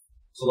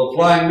 So the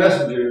flying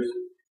messengers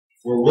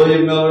were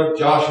William Miller,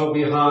 Joshua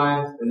B.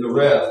 Hines, and the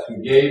rest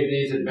who gave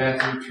these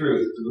advancing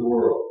truths to the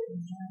world.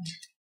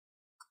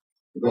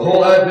 The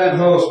whole Advent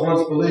host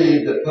once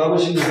believed that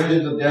publishing the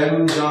visions of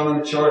Daniel and John on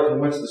the chart from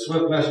which the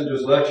swift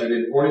messengers lectured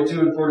in 42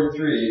 and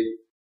 43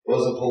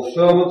 was a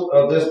fulfillment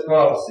of this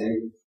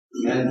prophecy,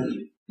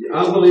 and the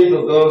unbelief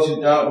of those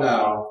who doubt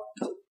now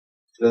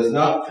does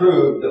not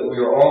prove that we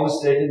are all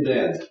mistaken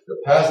then.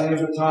 The passing of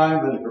the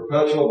time and the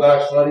perpetual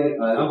backsliding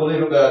and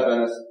unbelief of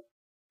Adventists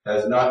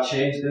has not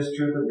changed this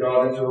truth of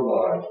God into a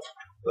lie,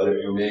 but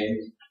it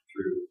remains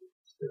true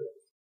still.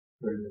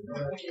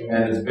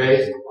 And is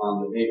based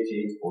on the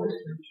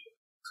 1843.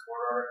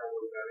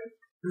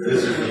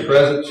 This is the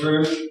present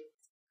truth.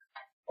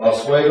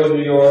 Oswego,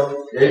 New York,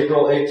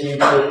 April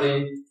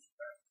 1850,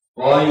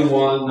 Volume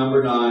 1,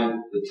 Number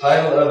 9. The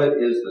title of it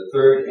is The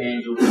Third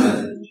Angel's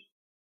Message.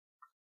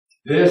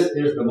 This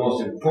is the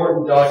most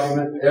important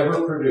document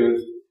ever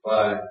produced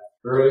by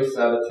early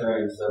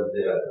Sabbatarian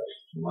Seventh-day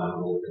Adventists, in my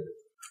humble opinion.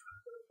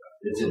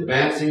 It's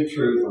advancing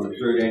truth on the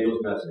third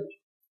angel's message.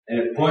 And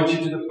it points you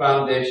to the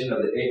foundation of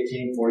the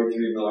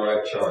 1843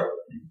 Millerite chart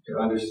to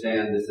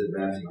understand this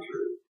advancing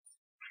truth.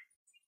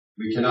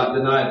 We cannot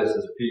deny this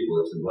as a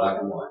people. It's in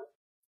black and white.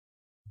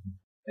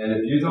 And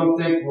if you don't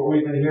think what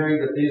we've been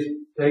hearing, that these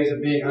things are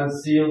being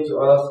unsealed to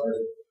us as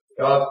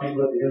God's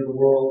people at the end of the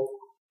world,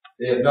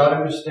 they have not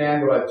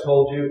understand what I've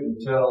told you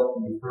until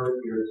you've heard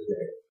here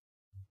today.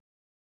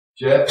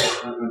 Jeff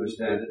doesn't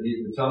understand it.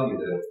 He's been telling you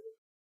this.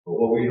 But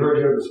what we heard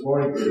here this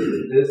morning is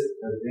that this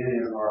has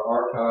been in our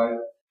archive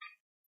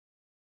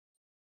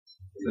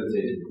since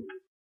ages.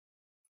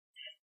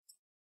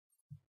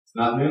 It's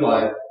not new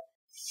life.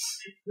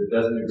 It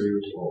doesn't agree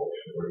with Paul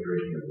or you're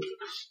reading it.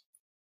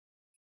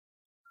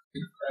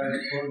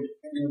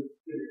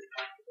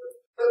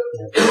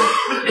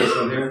 This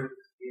one here?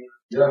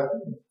 Yeah.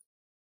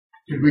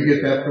 Could we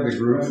get that for the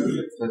group?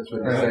 That's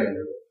what I'm saying.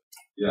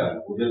 Yeah,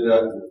 we'll get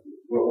that.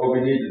 What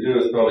we need to do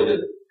is probably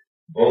get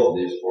both of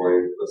these for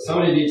you. But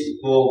somebody needs to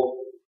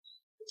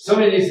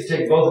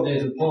take both of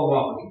these and pull them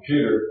off the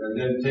computer and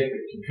then take the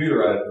computer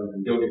out of them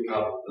and go get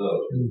copies of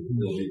those.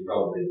 It'll be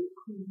probably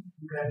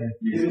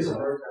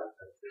easier.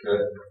 Okay.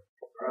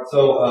 So,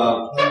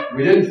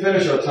 we didn't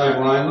finish our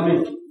timeline.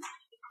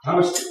 How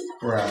much?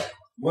 Right.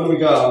 What do we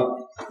got?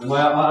 Am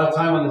I out of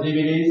time on the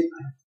DVDs?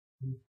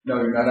 No,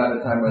 you're not out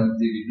of time on the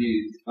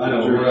DVDs. I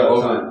know, we're out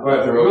of time. All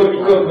right,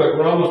 real quick,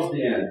 we're almost at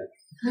the end.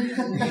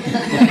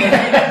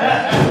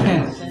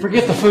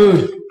 Forget the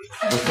food.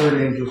 The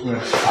 30 inches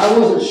missed. I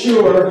wasn't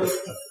sure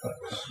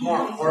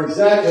or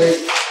exactly.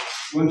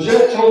 When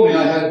Jeff told me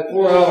I had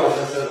 4 hours,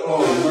 I said,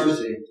 oh,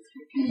 mercy.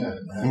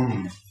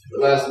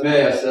 Last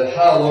May, I said,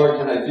 how, Lord,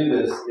 can I do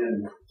this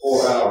in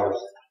 4 hours?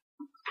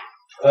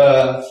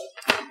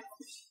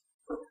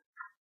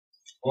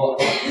 Well,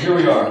 here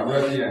we are. We're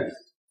at the end.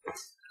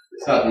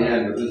 It's not the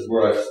end, but this is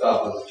where I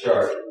stopped on the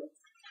chart.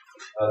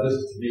 This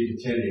is to be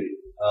continued.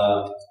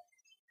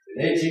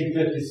 In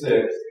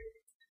 1856,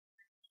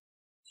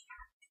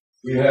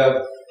 we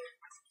have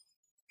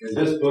in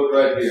this book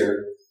right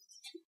here.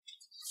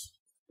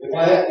 If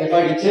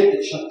I can take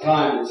the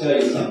time to tell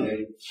you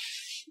something.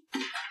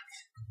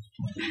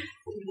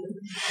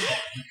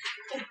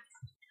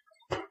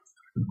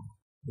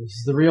 This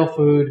is the real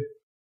food.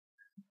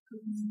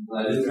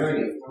 I didn't drink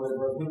it.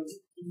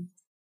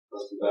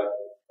 Let's go back.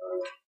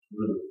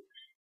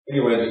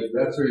 Anyway,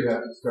 That's where you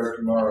have to start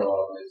tomorrow,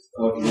 obviously.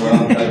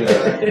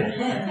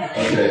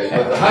 Okay,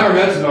 but the Hiram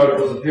Edson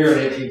articles appear in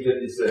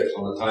 1856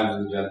 on the Times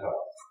of the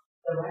Gentiles.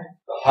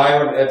 The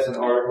Hiram Edson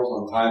articles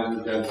on Times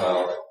of the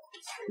Gentiles.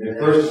 They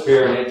first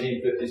appear in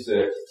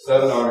 1856,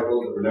 7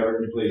 articles that were never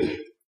completed.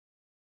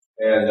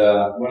 And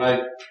when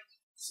I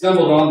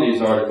stumbled on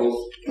these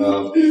articles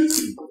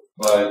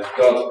by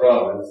God's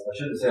providence, I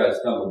shouldn't say I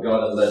stumbled,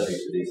 God has led me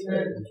to these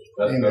things.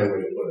 That's a better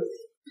way to put it.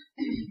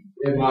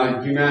 In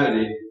my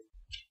humanity,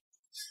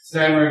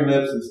 stammering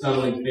lips and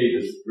stumbling feet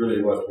is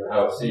really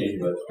how it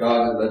seemed, but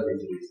God has led me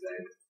to these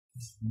things.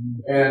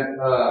 And,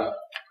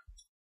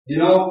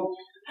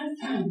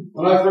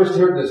 when I first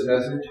heard this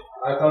message,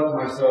 I thought to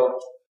myself,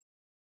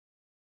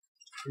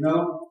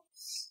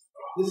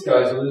 this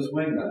guy's a loose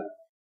wingnut.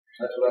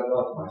 That's what I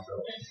thought to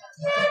myself.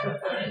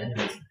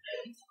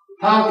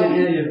 How can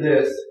any of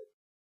this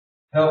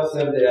help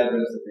Seventh-day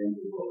Adventists at the end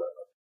of the world?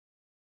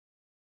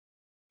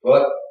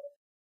 But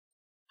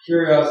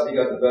curiosity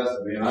got the best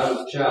of me, and I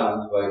was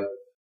challenged by a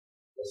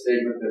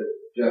statement that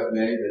Jeff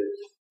made that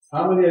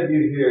how many of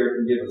you here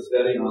can give a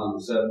study on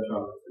the 7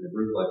 trumpets in a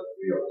group like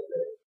we are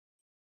today?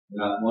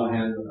 Not one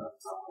hand, but not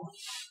one.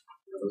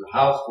 It was a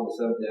house full of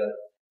Seventh-day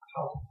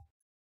Adventists.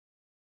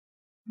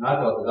 And I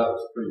thought that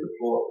was pretty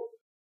deplorable.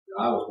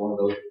 I was one of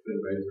those who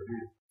couldn't raise their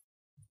hand.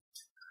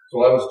 So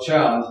I was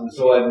challenged, and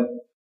so I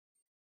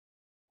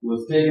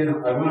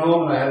went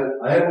home and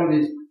I had one of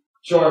these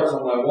charts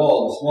on my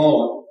wall, the small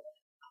one.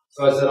 So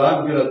I said,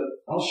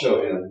 I'll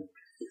show him.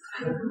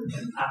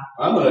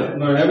 I'm gonna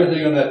learn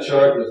everything on that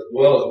chart as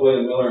well as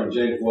William Miller and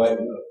James White.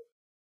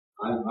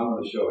 I'm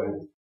gonna show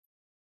him.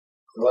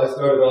 So I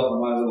started off on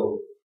my little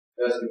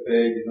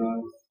escapade,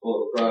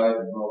 full of pride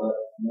and all that.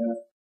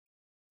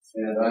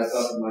 And I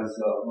thought to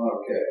myself,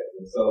 okay.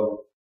 And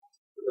so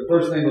the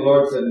first thing the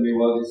Lord said to me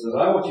was, He says,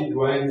 I want you,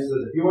 Duane, He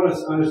says, if you want to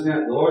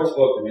understand, the Lord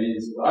spoke to me, He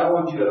says, I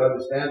want you to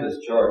understand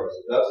this chart. He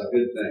says, that's a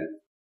good thing.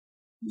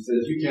 He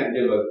says, you can't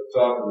give a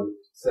talk with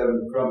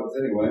 7 trumpets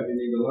anyway, you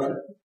need to learn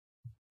it.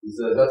 He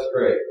says, that's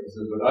great. He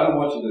says, but I don't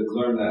want you to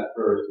learn that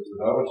first. He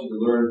says, I want you to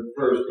learn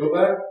first. Go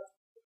back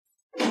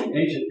to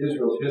ancient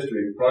Israel's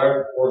history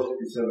prior to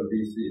 467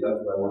 BC.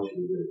 That's what I want you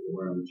to do, to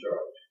learn the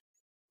chart.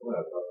 Well,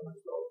 I thought to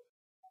myself,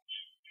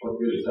 what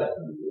good is that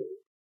going to do?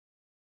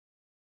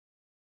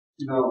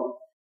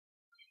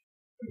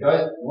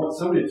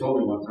 Somebody told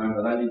me one time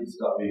that I need to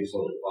stop being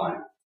so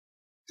defiant.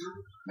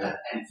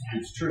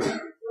 It's true.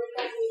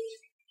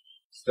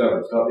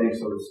 Stubborn. Stop being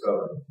so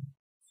stubborn.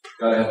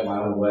 Gotta have my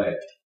own way.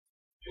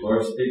 The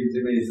Lord speaking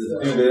to me, He says,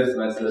 do this,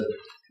 and I said,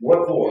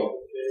 what for?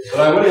 But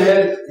I went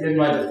ahead in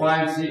my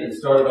defiancy and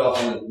started off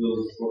on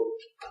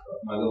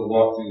my little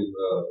walk through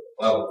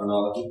Bible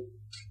chronology.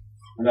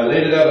 And I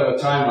laid it out on a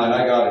timeline.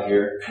 I got it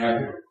here.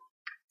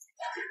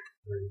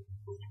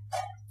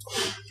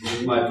 This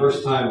is my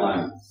first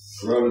timeline.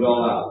 I wrote it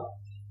all out.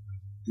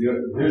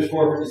 Here's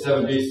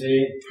 457 BC,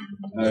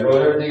 and I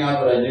wrote everything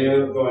out that I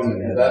knew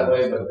going that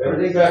way, but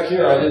everything back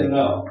here I didn't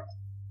know.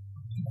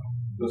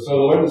 So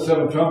to learn the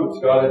 7 trumpets,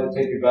 God had to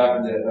take me back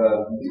into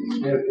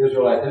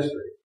Israelite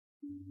history,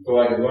 so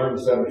I could learn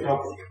the 7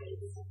 trumpets.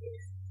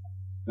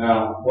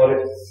 Now,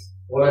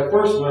 what I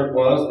first learned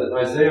was that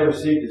Isaiah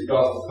received his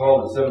gospel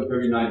call in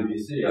 739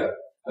 BC. I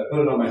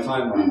put it on my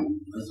timeline.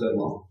 I said,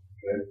 well,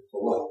 okay, so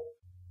what?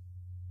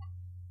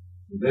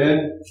 And then,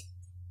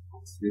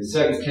 in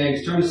 2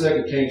 Kings, turn to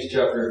 2 Kings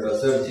chapter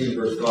 17,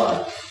 verse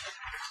 5.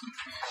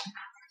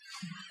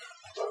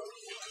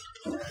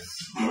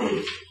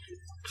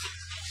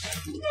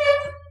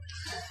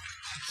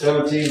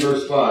 17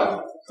 verse 5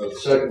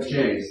 of 2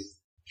 Kings.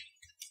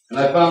 And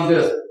I found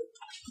this.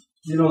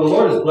 You know, the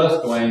Lord has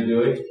blessed Duane,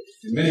 Dewey,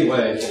 in many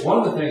ways. But one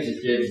of the things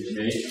He's given to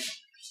me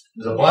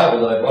is a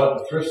Bible that I bought at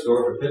the thrift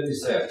store for 50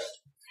 cents.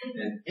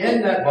 And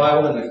in that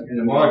Bible, in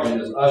the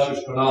margin, is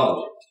Usher's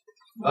chronology.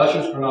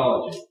 Usher's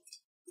chronology.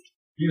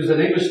 He was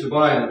an English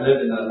divine that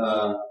lived in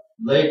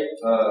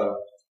the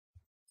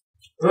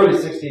early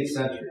 16th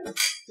century.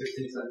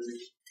 16th century?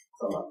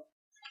 Somewhere.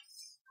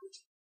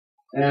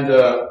 And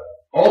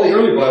all the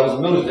early Bibles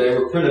in Miller's day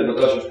were printed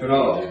with Usher's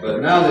chronology, but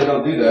now they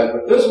don't do that.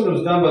 But this one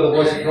was done by the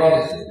Voice of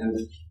Prophecy, and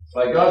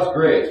by God's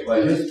grace,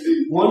 by His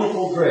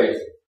wonderful grace,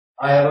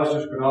 I have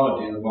Usher's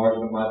chronology in the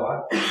margin of my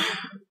Bible.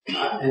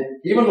 And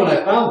even when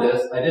I found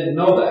this, I didn't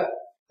know that.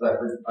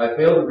 I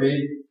failed to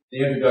read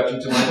the introduction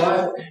to my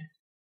Bible.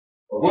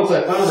 But once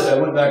I found it, I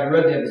went back and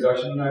read the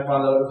introduction, and I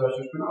found out it was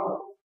Usher's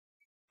chronology.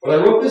 But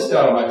I wrote this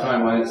down on my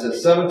timeline. It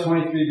says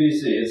 723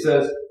 BC. It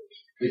says,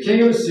 the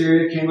king of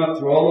Assyria came up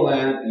through all the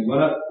land and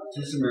went up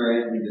to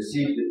Samaria and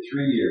besieged it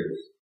 3 years.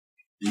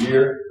 The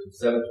year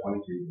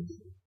 723 BC.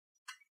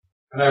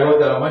 And I wrote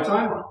that on my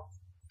timeline.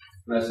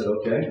 And I said,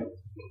 okay,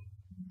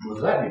 what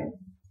does that mean?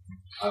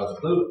 I was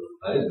clueless.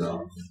 I didn't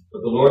know.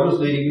 But the Lord was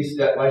leading me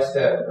step by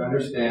step to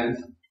understand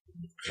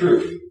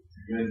truth.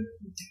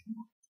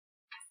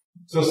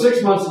 So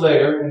 6 months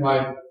later, in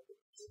my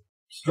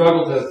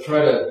struggle to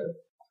try to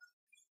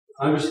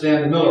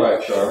understand the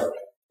Millerite chart,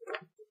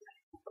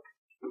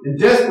 in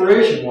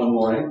desperation one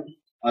morning,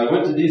 I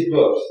went to these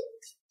books.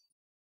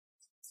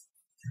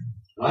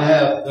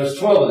 There's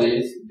 12 of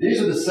these.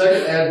 These are the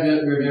Second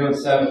Advent Review and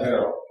Sabbath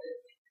Herald.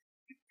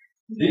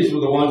 These were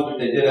the ones that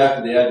they did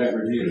after the Advent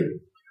Review.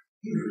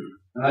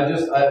 And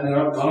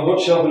on a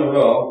bookshelf in a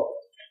row,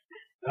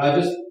 and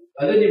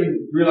I didn't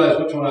even realize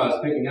which one I was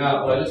picking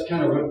out, but I just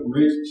kind of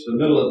reached to the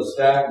middle of the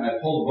stack and I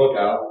pulled the book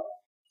out.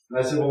 And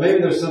I said, well,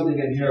 maybe there's something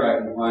in here I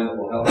can find that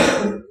will help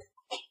me.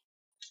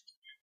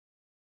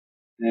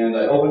 And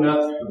I opened up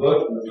the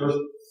book, and the first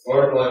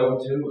article I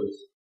opened to was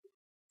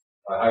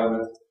by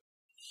Hiram.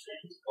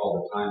 It's called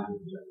The Times of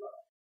the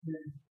Gentiles.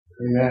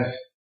 Amen.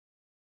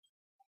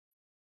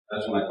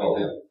 That's when I called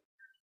him.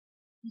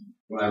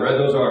 When I read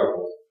those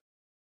articles,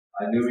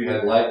 I knew he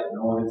had light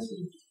no one had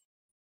seen.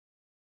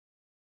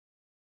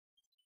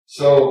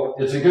 So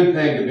it's a good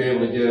thing to be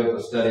able to give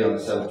a study on the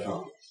seven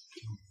trumpets.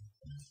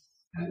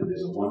 And it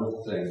is a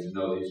wonderful thing to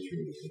know these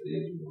truths at the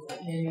end of the world.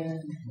 Amen.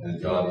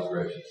 And God is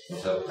gracious.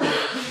 Let's have a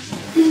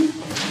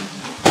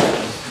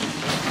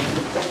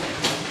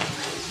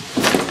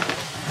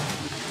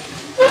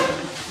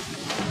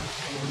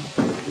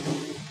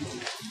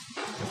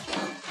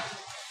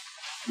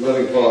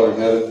Loving Father in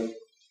heaven,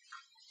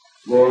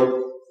 Lord,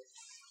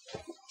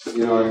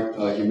 in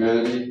our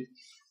humanity,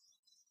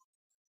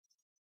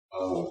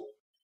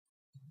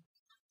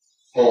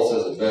 Paul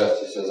says it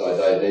best. He says, I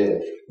die daily.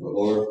 But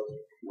Lord,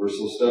 we're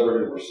so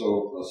stubborn and we're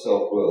so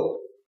self-willed.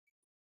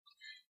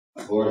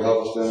 Lord,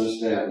 help us to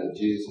understand that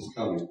Jesus is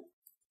coming.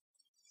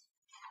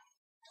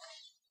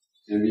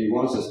 And He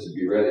wants us to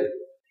be ready.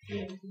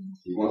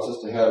 He wants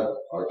us to have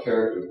our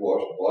characters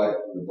washed white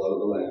in the blood of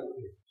the Lamb.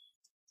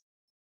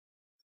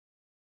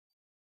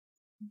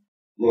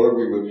 Lord,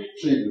 we would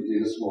plead with you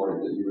this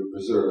morning that you would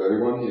preserve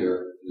everyone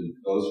here and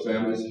those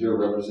families here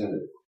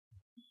represented.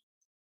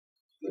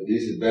 That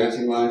these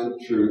advancing lines of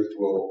truth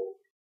will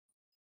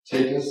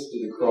take us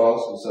to the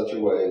cross in such a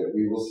way that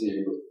we will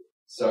see what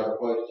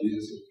sacrifice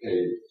Jesus has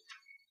paid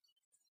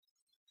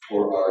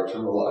for our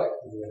eternal life.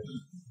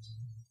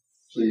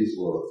 Please,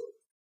 Lord,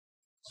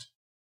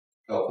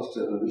 help us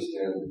to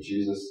understand that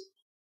Jesus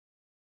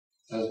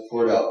has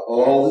poured out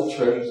all the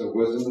treasures of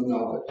wisdom and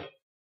knowledge.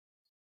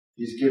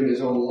 He's given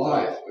His own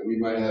life that we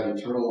might have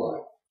eternal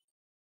life.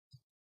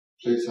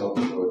 Please help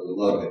us, Lord, to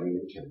love Him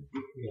in return.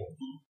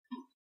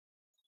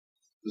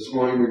 This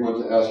morning we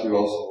want to ask you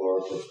also,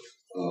 Lord, for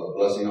a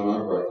blessing on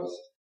our breakfast.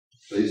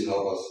 Please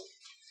help us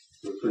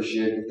to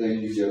appreciate the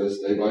things you give us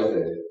day by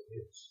day.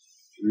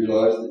 To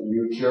realize that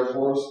you care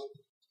for us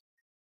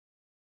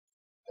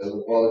as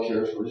a father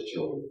cares for his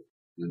children,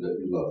 and that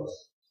you love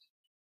us.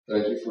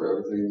 Thank you for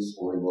everything this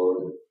morning,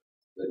 Lord,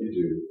 that you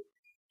do.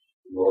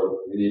 Lord,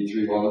 we need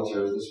 3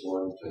 volunteers this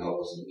morning to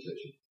help us in the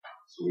kitchen.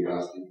 So we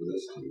ask you for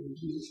this too. In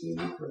Jesus' name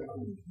we pray.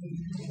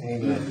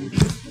 Amen.